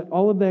realize that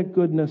all of that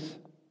goodness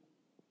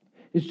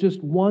is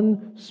just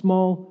one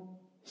small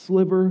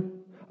sliver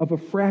of a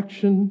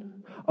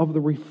fraction of the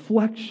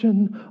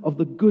reflection of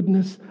the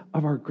goodness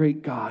of our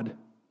great God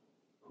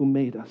who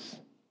made us.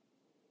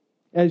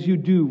 As you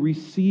do,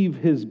 receive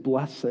His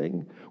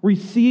blessing.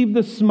 Receive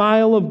the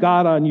smile of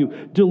God on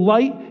you.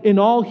 Delight in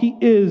all He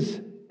is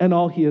and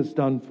all He has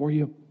done for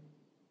you.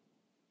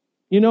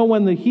 You know,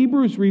 when the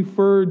Hebrews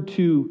referred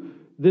to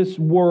this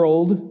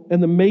world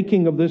and the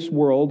making of this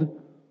world,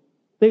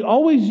 they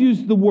always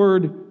used the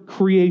word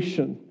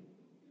creation,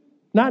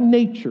 not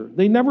nature.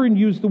 They never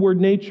used the word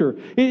nature.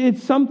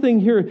 It's something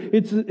here,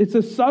 it's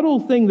a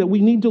subtle thing that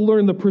we need to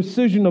learn the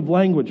precision of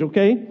language,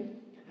 okay?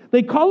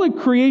 They call it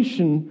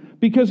creation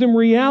because in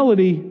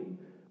reality,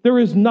 there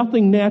is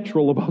nothing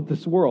natural about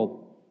this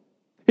world.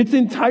 It's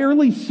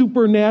entirely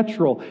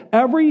supernatural.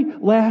 Every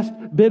last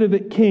bit of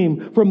it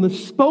came from the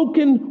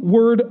spoken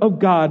word of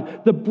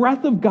God. The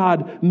breath of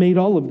God made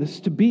all of this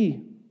to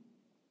be.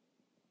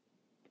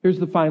 Here's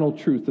the final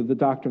truth of the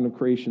doctrine of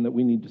creation that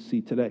we need to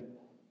see today.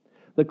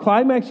 The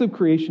climax of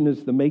creation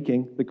is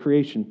the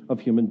creation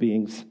of human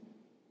beings.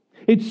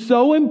 It's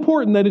so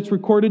important that it's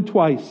recorded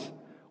twice.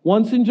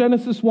 Once in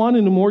Genesis 1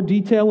 and in more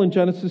detail in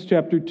Genesis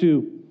chapter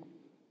 2.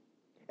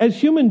 As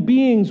human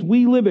beings,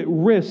 we live at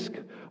risk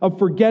of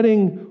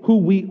forgetting who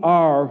we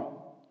are.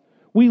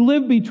 We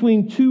live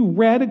between two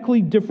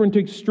radically different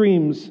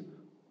extremes.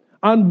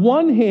 On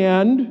one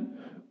hand,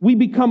 we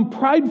become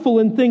prideful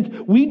and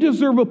think we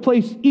deserve a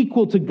place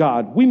equal to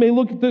God. We may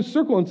look at this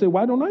circle and say,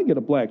 why don't I get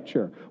a black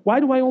chair?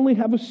 Why do I only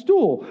have a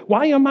stool?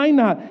 Why am I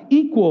not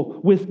equal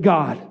with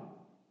God?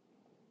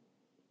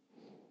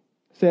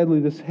 Sadly,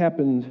 this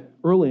happened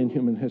early in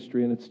human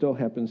history, and it still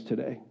happens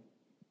today.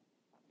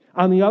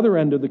 On the other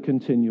end of the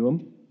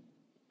continuum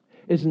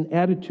is an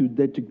attitude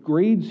that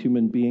degrades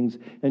human beings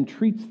and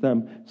treats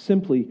them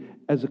simply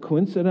as a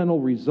coincidental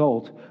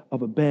result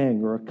of a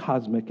bang or a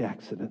cosmic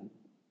accident.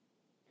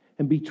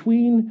 And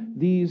between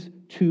these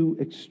two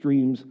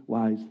extremes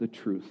lies the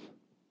truth.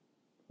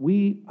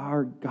 We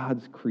are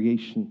God's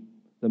creation,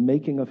 the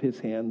making of His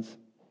hands.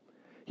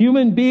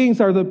 Human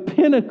beings are the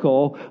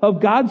pinnacle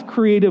of God's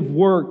creative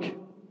work.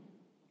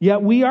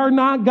 Yet we are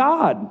not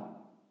God.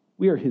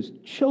 We are His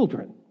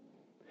children.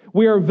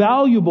 We are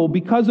valuable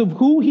because of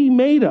who He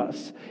made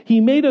us. He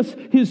made us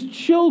His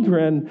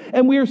children,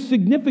 and we are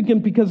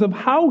significant because of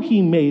how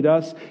He made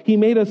us. He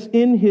made us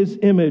in His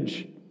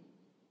image.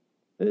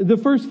 The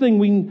first thing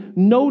we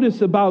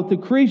notice about the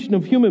creation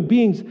of human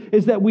beings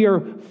is that we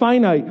are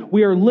finite,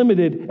 we are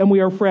limited, and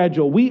we are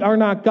fragile. We are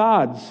not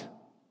gods.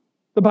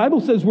 The Bible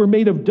says we're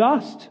made of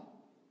dust.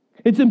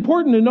 It's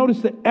important to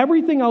notice that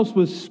everything else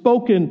was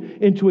spoken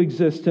into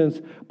existence,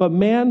 but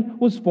man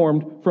was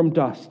formed from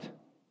dust.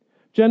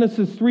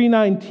 Genesis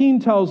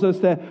 3:19 tells us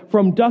that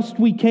from dust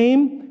we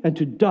came, and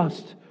to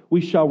dust we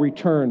shall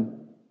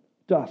return.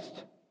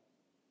 Dust.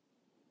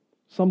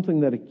 Something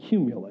that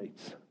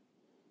accumulates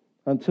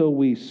until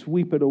we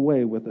sweep it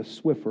away with a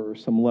Swiffer or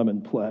some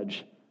lemon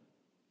pledge.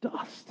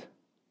 Dust.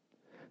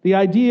 The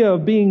idea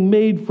of being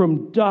made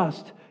from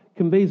dust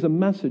conveys a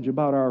message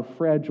about our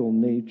fragile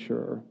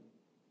nature.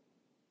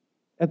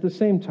 At the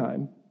same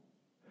time,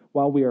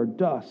 while we are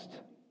dust,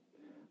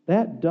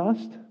 that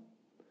dust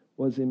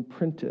was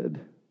imprinted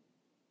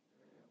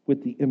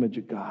with the image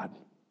of God.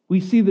 We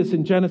see this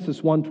in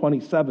Genesis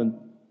 1:27.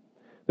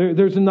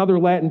 There's another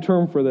Latin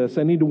term for this.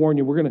 I need to warn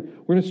you, we're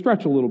going to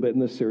stretch a little bit in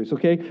this series,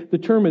 okay? The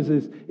term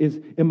is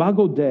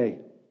imago Dei,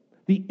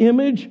 the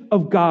image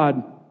of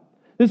God.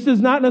 This does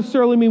not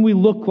necessarily mean we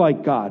look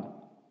like God,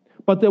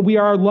 but that we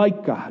are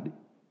like God.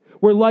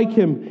 We're like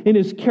Him in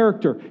His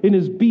character, in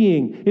His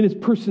being, in His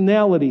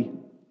personality,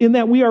 in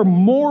that we are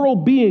moral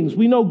beings.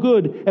 We know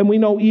good and we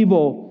know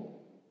evil,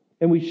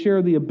 and we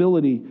share the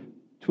ability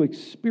to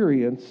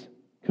experience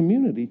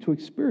community, to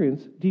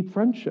experience deep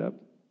friendship.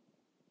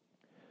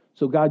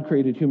 So God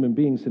created human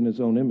beings in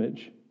His own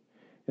image.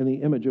 In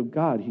the image of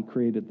God, He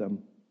created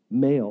them.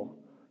 Male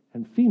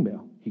and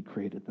female, He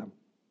created them.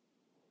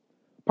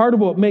 Part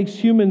of what makes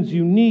humans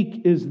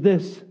unique is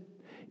this.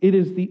 It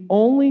is the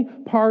only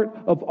part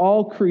of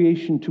all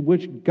creation to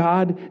which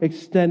God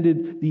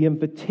extended the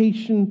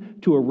invitation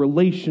to a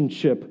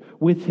relationship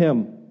with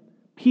Him.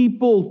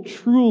 People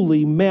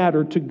truly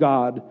matter to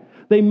God.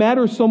 They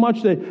matter so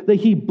much that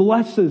He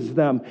blesses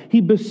them. He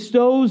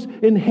bestows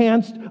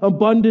enhanced,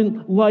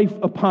 abundant life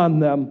upon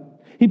them.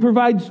 He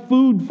provides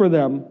food for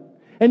them.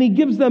 And he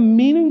gives them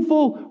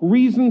meaningful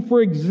reason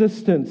for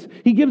existence.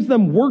 He gives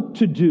them work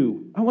to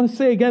do. I want to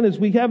say again, as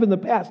we have in the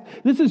past,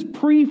 this is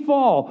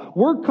pre-fall.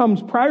 Work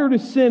comes prior to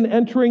sin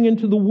entering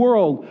into the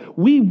world.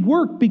 We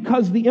work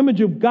because the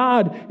image of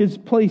God is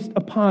placed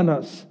upon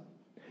us.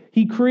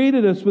 He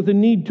created us with a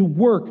need to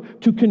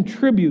work, to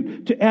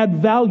contribute, to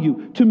add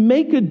value, to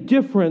make a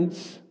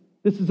difference.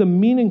 This is a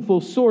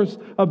meaningful source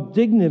of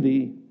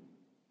dignity.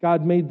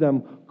 God made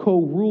them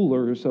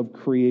co-rulers of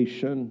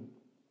creation.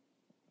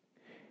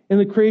 In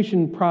the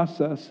creation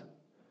process,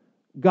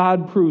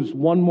 God proves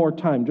one more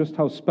time just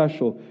how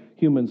special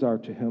humans are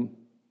to him.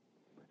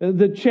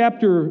 The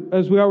chapter,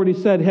 as we already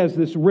said, has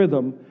this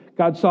rhythm.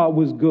 God saw it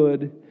was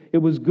good. It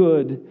was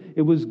good.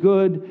 It was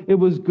good. It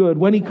was good.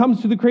 When he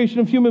comes to the creation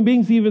of human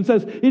beings, he even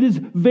says, it is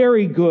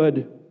very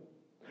good.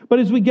 But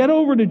as we get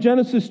over to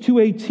Genesis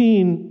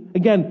 2:18,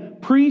 again,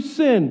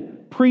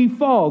 pre-sin,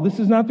 pre-fall, this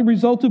is not the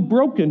result of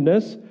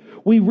brokenness.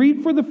 We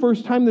read for the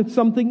first time that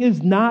something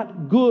is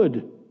not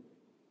good.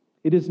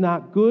 It is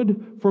not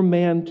good for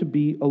man to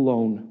be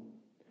alone.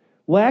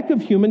 Lack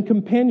of human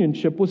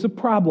companionship was a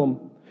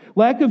problem.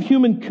 Lack of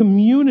human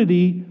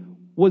community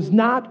was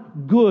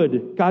not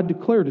good. God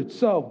declared it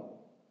so.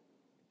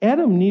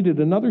 Adam needed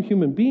another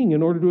human being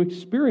in order to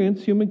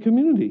experience human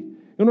community,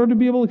 in order to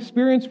be able to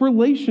experience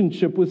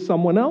relationship with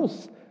someone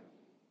else.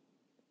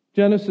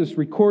 Genesis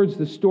records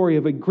the story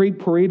of a great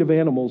parade of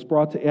animals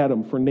brought to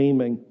Adam for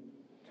naming.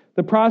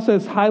 The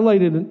process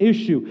highlighted an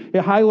issue.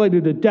 It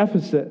highlighted a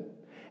deficit.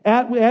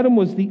 Adam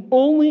was the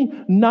only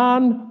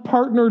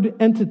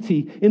non-partnered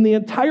entity in the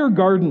entire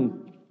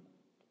garden.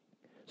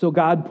 So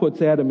God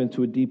puts Adam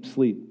into a deep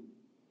sleep.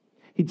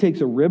 He takes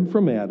a rib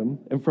from Adam,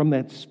 and from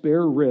that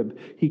spare rib,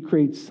 he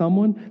creates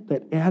someone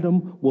that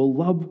Adam will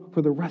love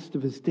for the rest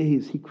of his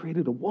days. He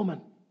created a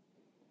woman.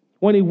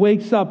 When he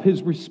wakes up,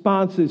 his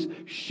response is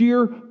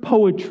sheer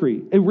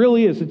poetry. It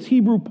really is. It's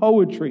Hebrew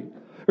poetry.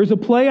 There's a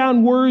play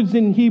on words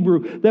in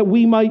Hebrew that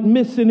we might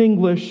miss in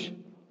English.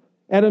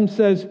 Adam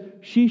says,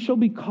 she shall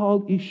be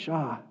called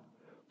Isha,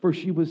 for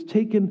she was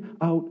taken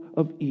out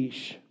of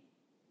Ish.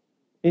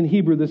 In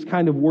Hebrew, this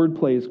kind of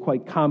wordplay is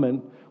quite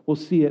common. We'll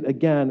see it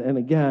again and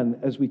again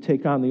as we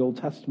take on the Old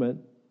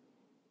Testament.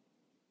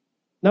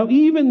 Now,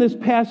 even this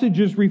passage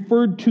is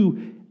referred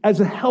to as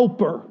a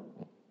helper.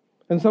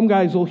 And some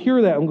guys will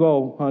hear that and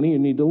go, honey, you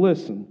need to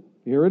listen.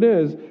 Here it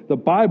is. The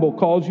Bible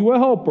calls you a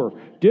helper.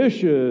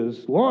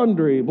 Dishes,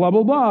 laundry, blah,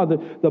 blah, blah.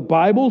 The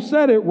Bible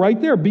said it right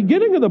there.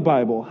 Beginning of the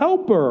Bible,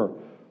 helper.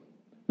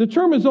 The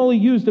term is only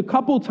used a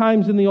couple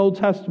times in the Old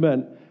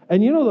Testament.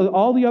 And you know,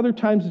 all the other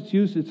times it's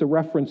used, it's a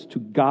reference to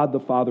God the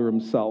Father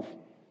himself.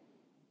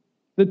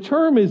 The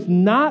term is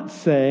not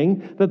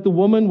saying that the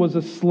woman was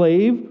a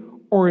slave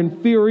or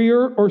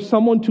inferior or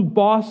someone to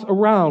boss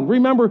around.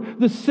 Remember,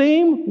 the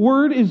same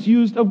word is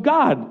used of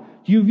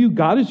God. Do you view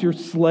God as your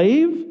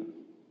slave?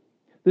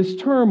 This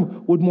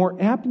term would more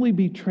aptly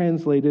be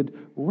translated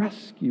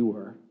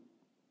rescuer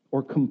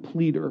or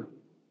completer.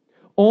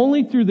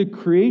 Only through the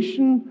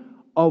creation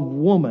of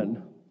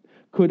woman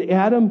could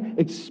Adam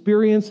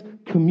experience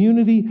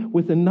community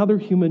with another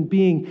human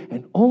being,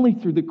 and only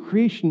through the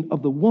creation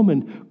of the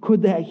woman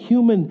could that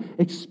human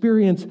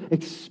experience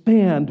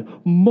expand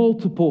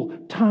multiple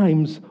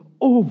times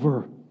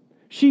over.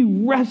 She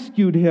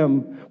rescued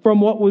him from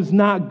what was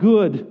not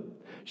good.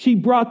 She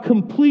brought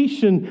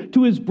completion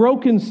to his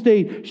broken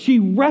state. She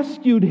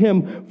rescued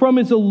him from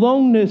his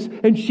aloneness,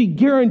 and she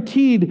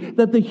guaranteed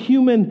that the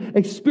human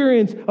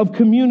experience of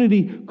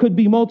community could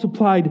be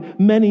multiplied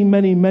many,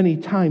 many, many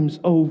times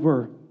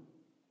over.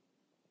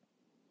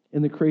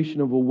 In the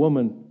creation of a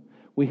woman,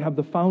 we have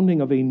the founding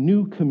of a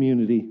new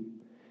community,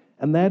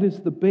 and that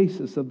is the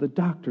basis of the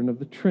doctrine of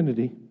the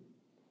Trinity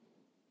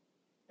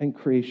and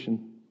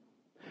creation.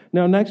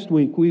 Now, next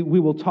week, we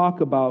will talk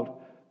about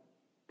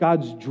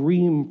God's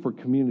dream for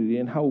community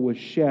and how it was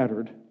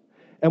shattered,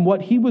 and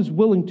what he was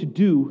willing to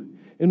do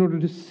in order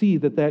to see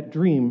that that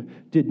dream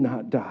did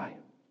not die.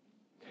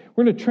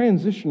 We're going to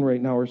transition right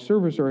now. Our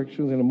servers are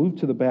actually going to move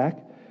to the back,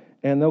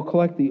 and they'll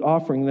collect the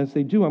offering. And as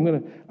they do, I'm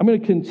going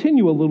to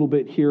continue a little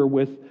bit here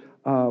with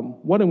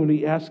what I'm going to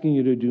be asking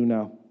you to do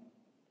now.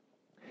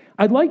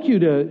 I'd like you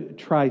to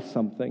try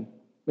something.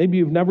 Maybe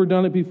you've never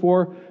done it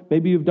before.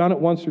 Maybe you've done it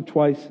once or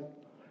twice.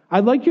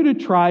 I'd like you to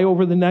try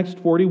over the next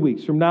 40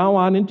 weeks, from now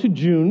on into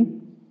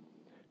June,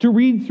 to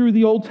read through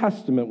the Old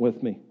Testament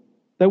with me,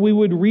 that we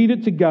would read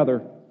it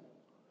together.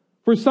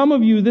 For some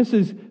of you, this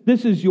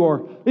is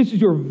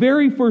your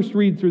very first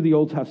read through the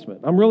Old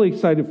Testament. I'm really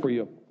excited for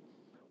you.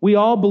 We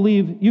all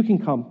believe, you can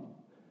come.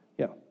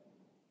 Yeah.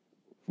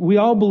 We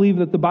all believe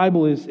that the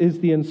Bible is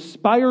the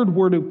inspired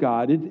Word of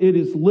God. It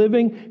is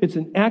living, it's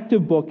an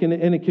active book, and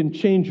it can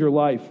change your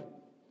life.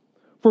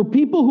 For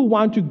people who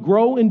want to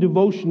grow in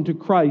devotion to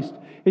Christ,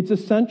 it's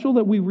essential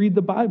that we read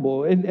the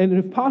Bible, and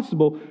if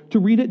possible, to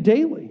read it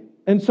daily.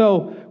 And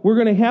so we're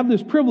going to have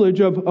this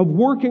privilege of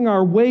working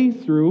our way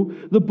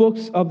through the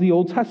books of the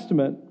Old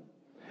Testament.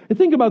 And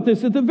think about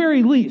this, at the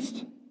very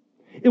least,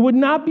 it would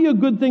not be a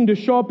good thing to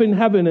show up in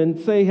heaven and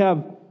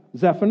have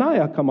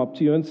Zephaniah come up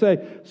to you and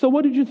say, so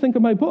what did you think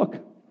of my book?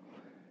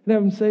 and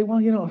have them say, well,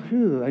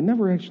 I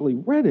never actually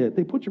read it.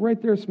 They put you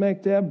right there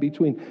smack dab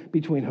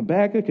between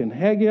Habakkuk and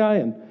Haggai,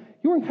 and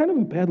you were in kind of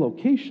a bad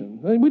location.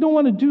 We don't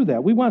want to do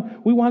that. We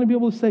want to be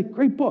able to say,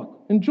 great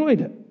book,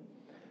 enjoyed it.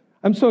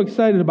 I'm so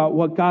excited about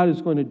what God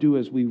is going to do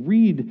as we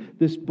read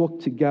this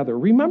book together.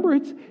 Remember,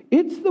 it's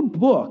the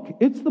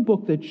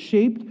book that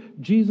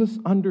shaped Jesus'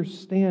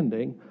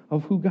 understanding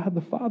of who God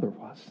the Father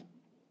was.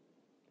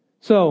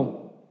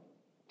 So,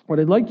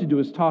 what I'd like to do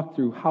is talk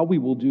through how we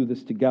will do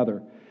this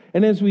together.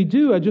 And as we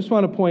do, I just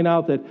want to point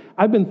out that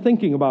I've been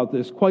thinking about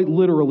this quite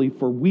literally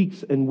for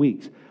weeks and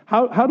weeks.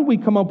 How do we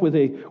come up with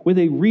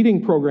a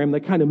reading program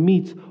that kind of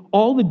meets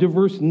all the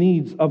diverse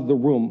needs of the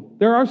room?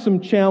 There are some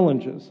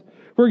challenges.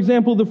 For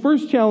example, the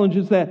first challenge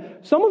is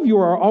that some of you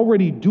are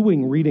already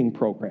doing reading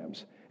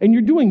programs, and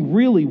you're doing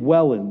really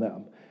well in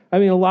them. I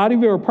mean, a lot of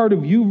you are part of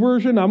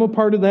YouVersion. I'm a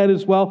part of that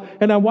as well.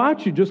 And I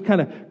watch you just kind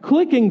of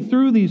clicking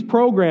through these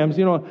programs,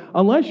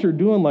 unless you're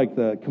doing like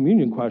the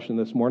communion question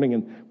this morning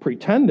and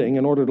pretending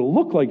in order to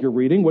look like you're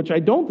reading, which I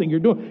don't think you're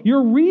doing.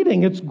 You're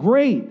reading. It's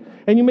great.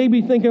 And you may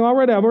be thinking, all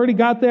right, I've already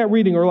got that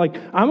reading. Or like,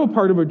 I'm a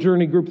part of a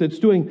journey group that's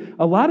doing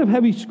a lot of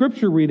heavy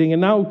scripture reading. And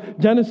now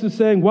Dennis is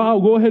saying, wow,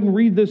 go ahead and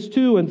read this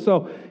too. And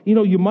so,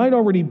 you might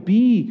already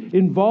be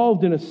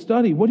involved in a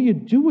study. What do you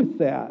do with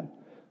that?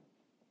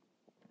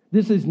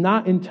 This is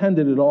not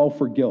intended at all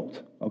for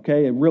guilt,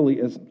 okay? It really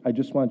isn't. I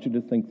just want you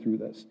to think through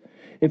this.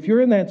 If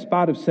you're in that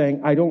spot of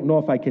saying, I don't know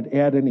if I could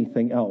add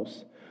anything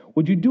else,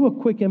 would you do a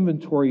quick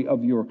inventory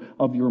of your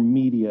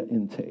media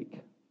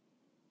intake?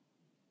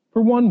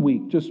 For 1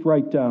 week, just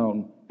write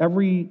down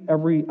every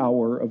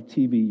hour of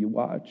TV you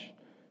watch,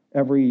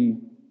 every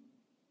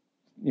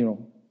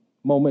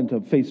moment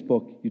of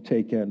Facebook you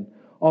take in,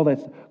 all that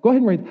stuff. Go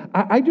ahead and write.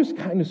 I just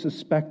kind of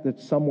suspect that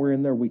somewhere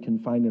in there we can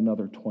find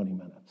another 20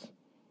 minutes.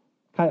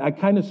 I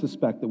kind of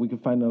suspect that we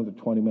could find another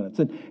 20 minutes.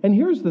 And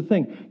here's the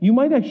thing. You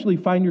might actually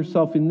find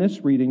yourself in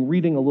this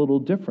reading a little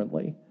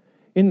differently.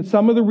 In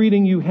some of the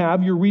reading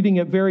you're reading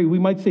it we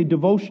might say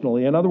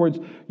devotionally. In other words,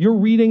 you're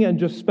reading and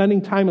just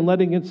spending time and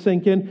letting it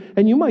sink in.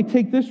 And you might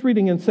take this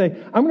reading and say,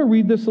 I'm going to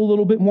read this a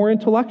little bit more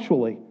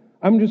intellectually.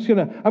 I'm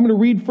going to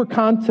read for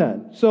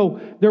content. So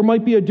there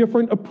might be a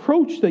different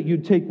approach that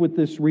you'd take with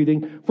this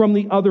reading from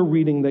the other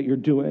reading that you're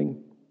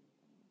doing.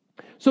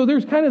 So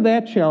there's kind of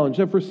that challenge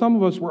that for some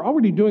of us, we're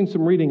already doing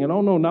some reading and, oh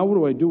no, now what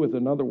do I do with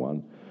another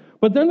one?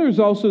 But then there's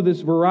also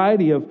this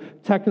variety of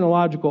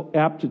technological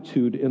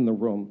aptitude in the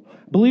room.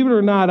 Believe it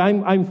or not,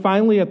 I'm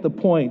finally at the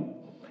point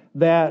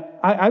that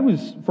I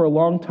was, for a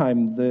long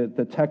time,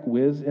 the tech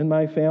whiz in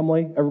my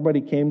family. Everybody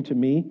came to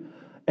me.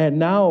 And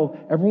now,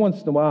 every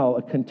once in a while,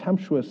 a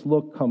contemptuous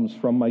look comes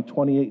from my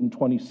 28 and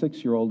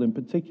 26-year-old in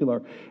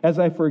particular. As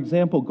I, for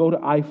example, go to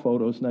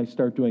iPhotos and I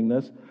start doing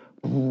this.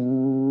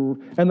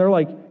 And they're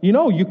like,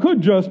 you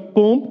could just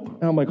boom.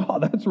 And I'm like, oh,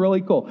 that's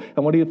really cool.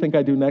 And what do you think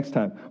I do next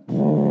time?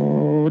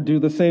 Do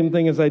the same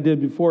thing as I did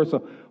before.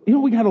 So,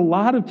 we got a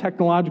lot of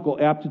technological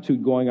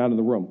aptitude going on in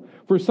the room.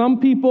 For some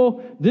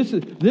people, this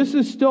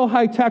is still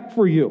high tech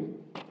for you.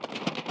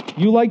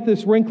 You like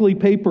this wrinkly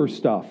paper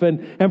stuff.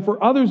 And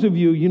for others of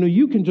you,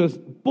 you can just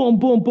boom,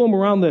 boom, boom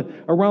around the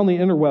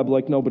interweb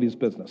like nobody's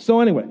business. So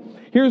anyway,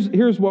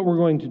 here's what we're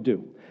going to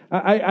do.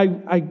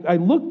 I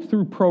looked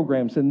through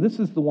programs, and this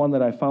is the one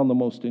that I found the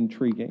most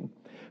intriguing.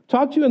 I've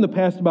talked to you in the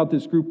past about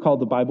this group called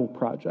the Bible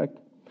Project.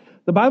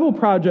 The Bible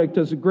Project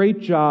does a great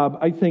job,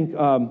 I think.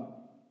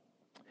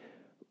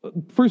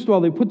 First of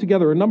all, they put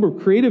together a number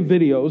of creative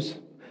videos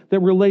that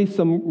relay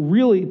some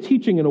really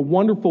teaching in a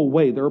wonderful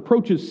way. Their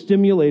approach is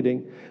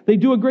stimulating. They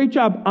do a great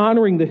job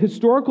honoring the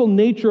historical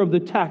nature of the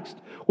text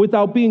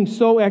without being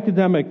so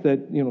academic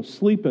that,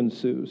 sleep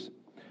ensues.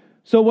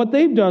 So what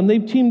they've done,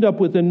 they've teamed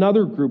up with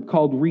another group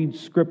called Read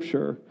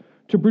Scripture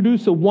to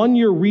produce a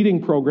 1-year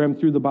reading program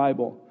through the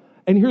Bible.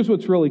 And here's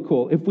what's really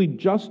cool. If we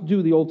just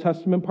do the Old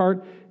Testament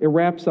part, it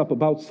wraps up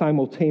about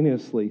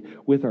simultaneously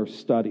with our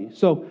study.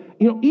 So,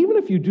 even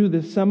if you do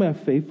this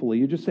semi-faithfully,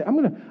 you just say, I'm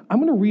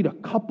going to read a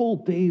couple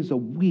days a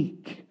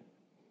week.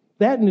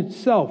 That in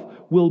itself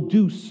will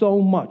do so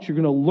much. You're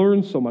going to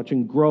learn so much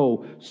and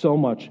grow so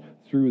much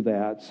through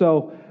that.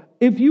 So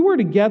if you were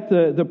to get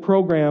the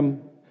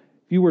program,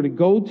 if you were to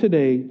go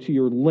today to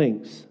your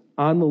links,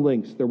 on the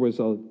links, there was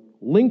a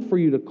link for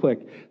you to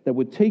click that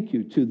would take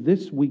you to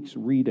this week's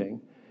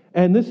reading.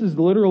 And this is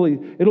literally,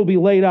 it'll be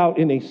laid out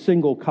in a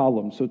single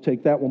column. So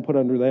take that one, put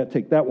under that,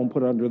 take that one,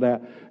 put under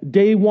that.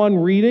 Day 1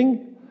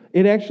 reading,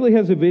 it actually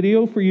has a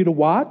video for you to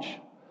watch.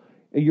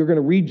 You're going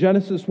to read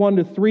Genesis 1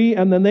 to 3,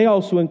 and then they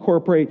also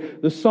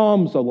incorporate the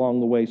Psalms along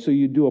the way. So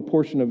you do a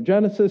portion of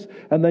Genesis,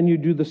 and then you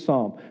do the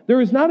Psalm.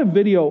 There is not a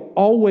video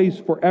always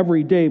for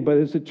every day, but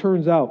as it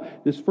turns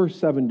out, this first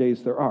 7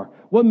 days there are.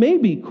 What may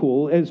be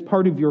cool as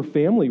part of your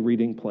family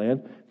reading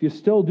plan, if you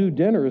still do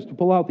dinner, is to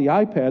pull out the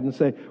iPad and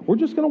say, we're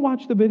just going to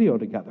watch the video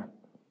together.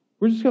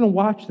 We're just going to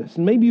watch this.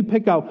 And maybe you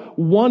pick out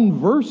one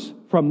verse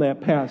from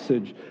that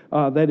passage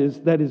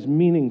that is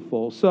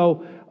meaningful.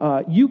 So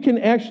you can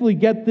actually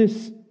get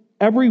this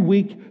every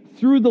week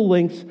through the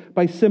links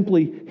by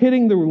simply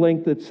hitting the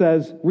link that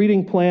says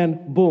reading plan,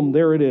 boom,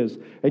 there it is,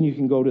 and you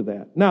can go to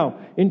that. Now,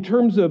 in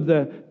terms of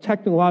the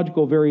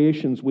technological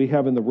variations we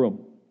have in the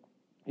room,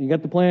 you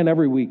get the plan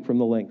every week from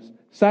the links.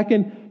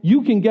 Second,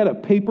 you can get a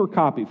paper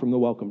copy from the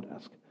welcome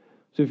desk.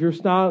 So if you're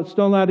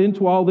still not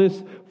into all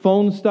this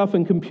phone stuff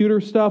and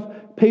computer stuff,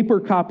 paper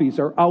copies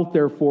are out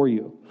there for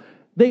you.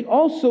 They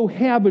also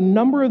have a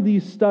number of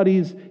these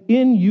studies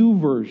in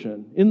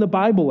YouVersion, in the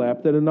Bible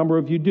app that a number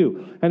of you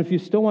do. And if you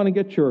still want to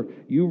get your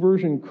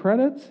YouVersion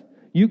credits,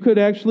 you could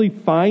actually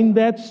find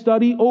that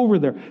study over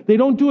there. They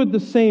don't do it the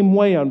same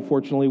way,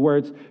 unfortunately, where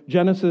it's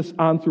Genesis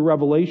on through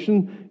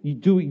Revelation. You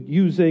do it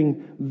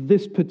using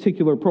this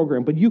particular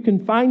program. But you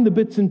can find the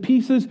bits and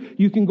pieces.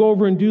 You can go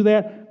over and do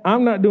that.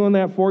 I'm not doing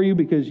that for you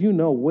because you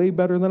know way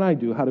better than I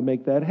do how to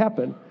make that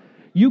happen.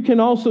 You can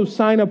also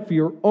sign up for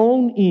your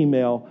own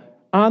email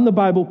on the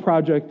Bible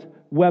Project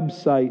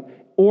website,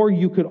 or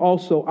you could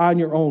also, on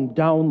your own,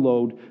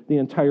 download the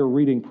entire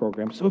reading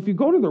program. So if you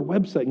go to their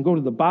website and go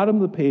to the bottom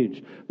of the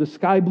page, the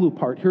sky blue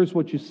part, here's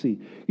what you see.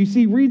 You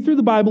see, read through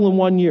the Bible in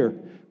 1 year.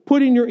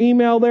 Put in your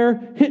email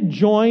there, hit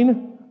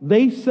join.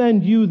 They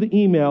send you the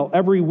email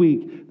every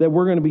week that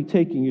we're going to be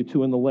taking you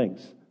to in the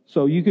links.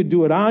 So you could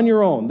do it on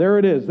your own. There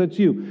it is. That's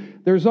you.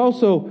 There's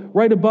also,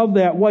 right above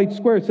that white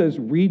square, it says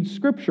Read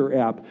Scripture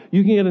app.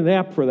 You can get an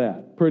app for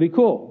that. Pretty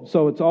cool.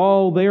 So it's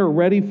all there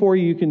ready for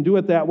you. You can do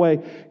it that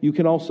way. You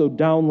can also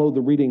download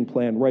the reading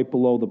plan right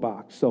below the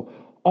box. So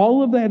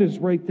all of that is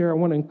right there. I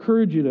want to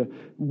encourage you to,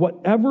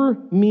 whatever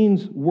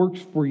means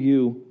works for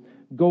you,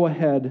 go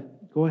ahead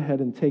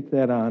and take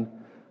that on.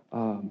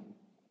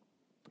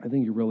 I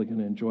think you're really going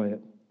to enjoy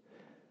it.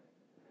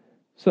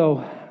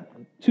 So,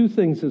 two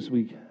things as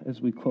we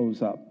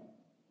close up.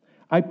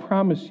 I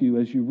promise you,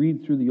 as you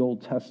read through the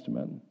Old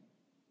Testament,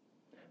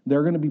 there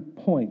are going to be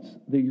points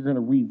that you're going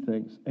to read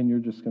things and you're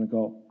just going to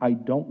go, I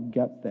don't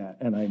get that,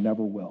 and I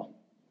never will.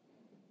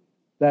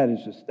 That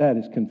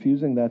is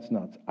confusing. That's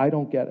nuts. I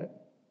don't get it.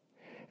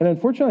 And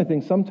unfortunately, I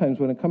think sometimes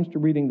when it comes to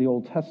reading the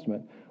Old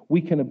Testament,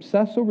 we can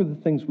obsess over the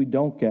things we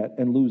don't get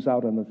and lose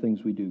out on the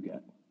things we do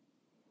get.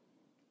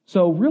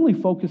 So really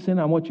focus in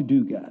on what you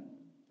do get.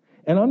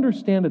 And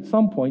understand at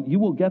some point you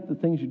will get the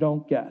things you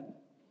don't get.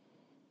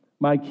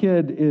 My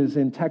kid is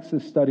in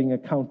Texas studying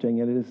accounting,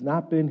 and it has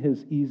not been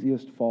his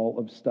easiest fall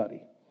of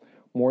study.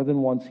 More than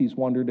once he's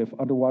wondered if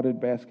underwater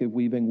basket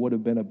weaving would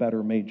have been a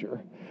better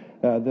major.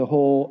 The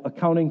whole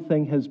accounting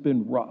thing has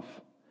been rough.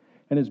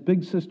 And his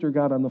big sister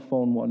got on the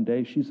phone one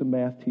day. She's a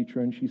math teacher,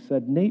 and she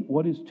said, Nate,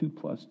 what is 2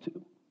 plus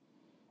 2?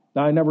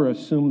 Now, I never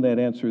assume that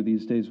answer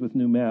these days with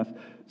new math.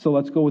 So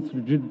let's go with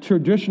the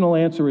traditional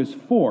answer is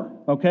 4,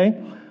 okay?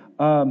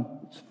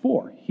 It's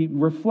 4. He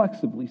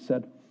reflexively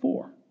said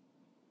 4.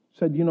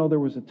 Said, you know, there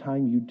was a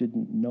time you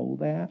didn't know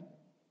that.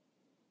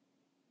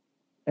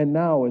 And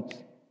now it's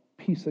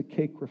piece of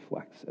cake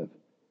reflexive.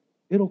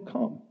 It'll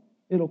come.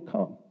 It'll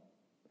come.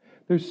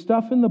 There's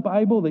stuff in the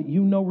Bible that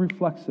you know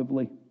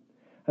reflexively.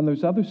 And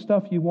there's other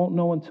stuff you won't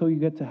know until you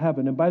get to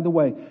heaven. And by the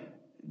way,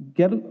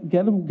 get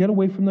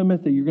away from the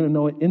myth that you're going to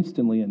know it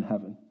instantly in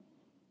heaven.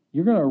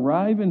 You're going to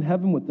arrive in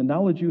heaven with the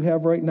knowledge you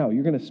have right now.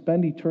 You're going to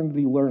spend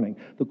eternity learning.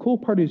 The cool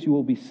part is you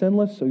will be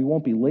sinless, so you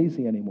won't be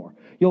lazy anymore.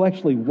 You'll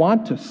actually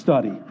want to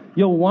study.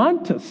 You'll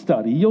want to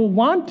study. You'll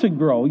want to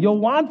grow. You'll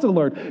want to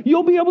learn.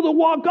 You'll be able to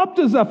walk up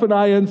to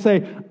Zephaniah and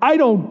say, I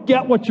don't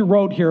get what you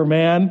wrote here,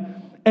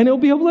 man. And he'll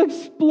be able to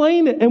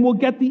explain it, and we'll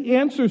get the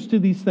answers to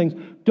these things.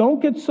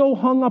 Don't get so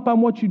hung up on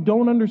what you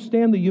don't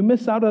understand that you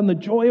miss out on the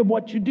joy of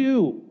what you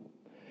do.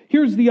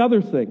 Here's the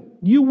other thing.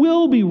 You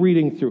will be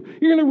reading through.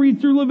 You're going to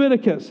read through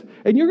Leviticus,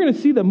 and you're going to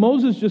see that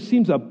Moses just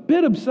seems a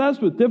bit obsessed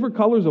with different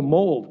colors of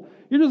mold.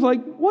 You're just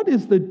like, what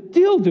is the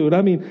deal, dude?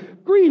 I mean,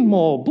 green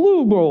mold,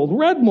 blue mold,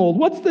 red mold.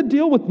 What's the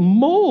deal with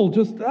mold?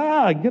 Just,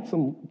 get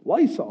some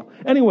Lysol.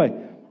 Anyway,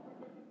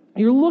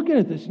 you're looking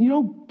at this, and you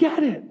don't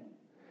get it.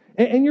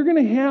 And you're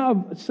going to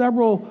have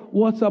several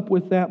what's up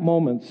with that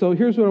moments. So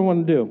here's what I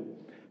want to do.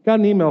 Got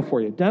an email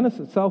for you,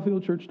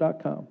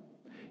 Dennis@southfieldchurch.com.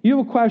 You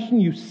have a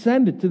question, you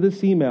send it to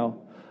this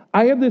email.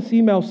 I have this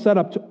email set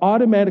up to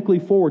automatically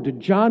forward to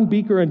John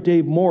Beaker and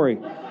Dave Morey,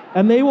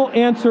 and they will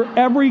answer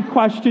every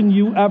question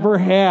you ever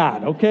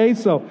had, okay?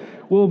 So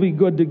we'll be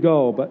good to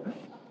go. But,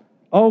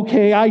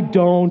 okay, I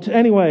don't.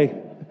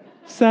 Anyway,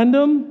 send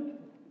them.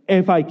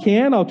 If I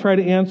can, I'll try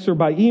to answer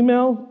by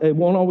email. It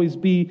won't always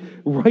be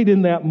right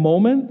in that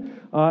moment.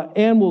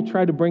 And we'll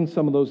try to bring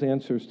some of those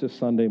answers to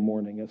Sunday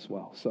morning as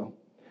well. So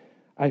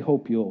I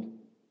hope you'll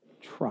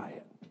try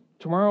it.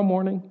 Tomorrow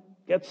morning,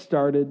 get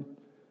started.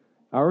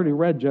 I already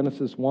read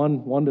Genesis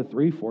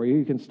 1:1-3 for you.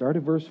 You can start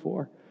at verse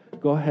 4.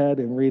 Go ahead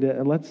and read it,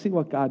 and let's see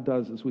what God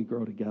does as we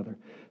grow together.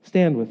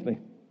 Stand with me.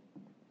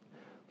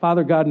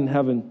 Father God in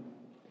heaven,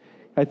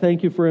 I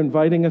thank you for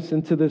inviting us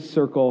into this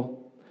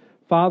circle.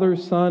 Father,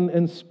 Son,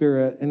 and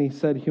Spirit. And he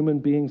said, human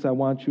beings, I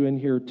want you in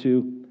here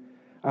too.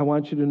 I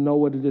want you to know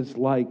what it is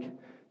like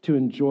to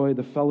enjoy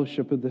the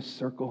fellowship of this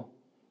circle.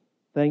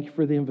 Thank you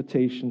for the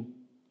invitation.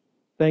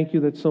 Thank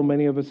you that so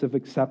many of us have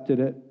accepted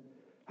it.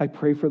 I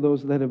pray for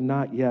those that have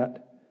not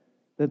yet.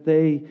 that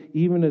they,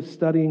 even as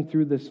studying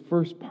through this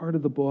first part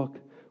of the book,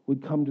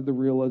 would come to the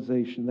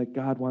realization that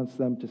God wants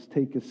them to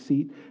take a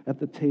seat at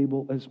the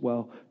table as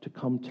well, to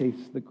come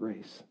taste the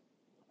grace.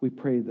 We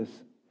pray this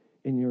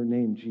in your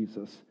name,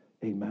 Jesus.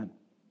 Amen.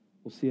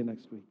 We'll see you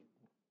next week.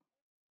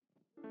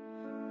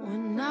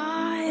 When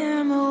I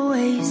am a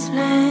wasteland,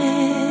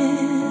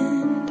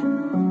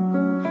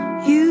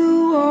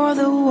 you are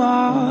the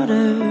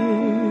water.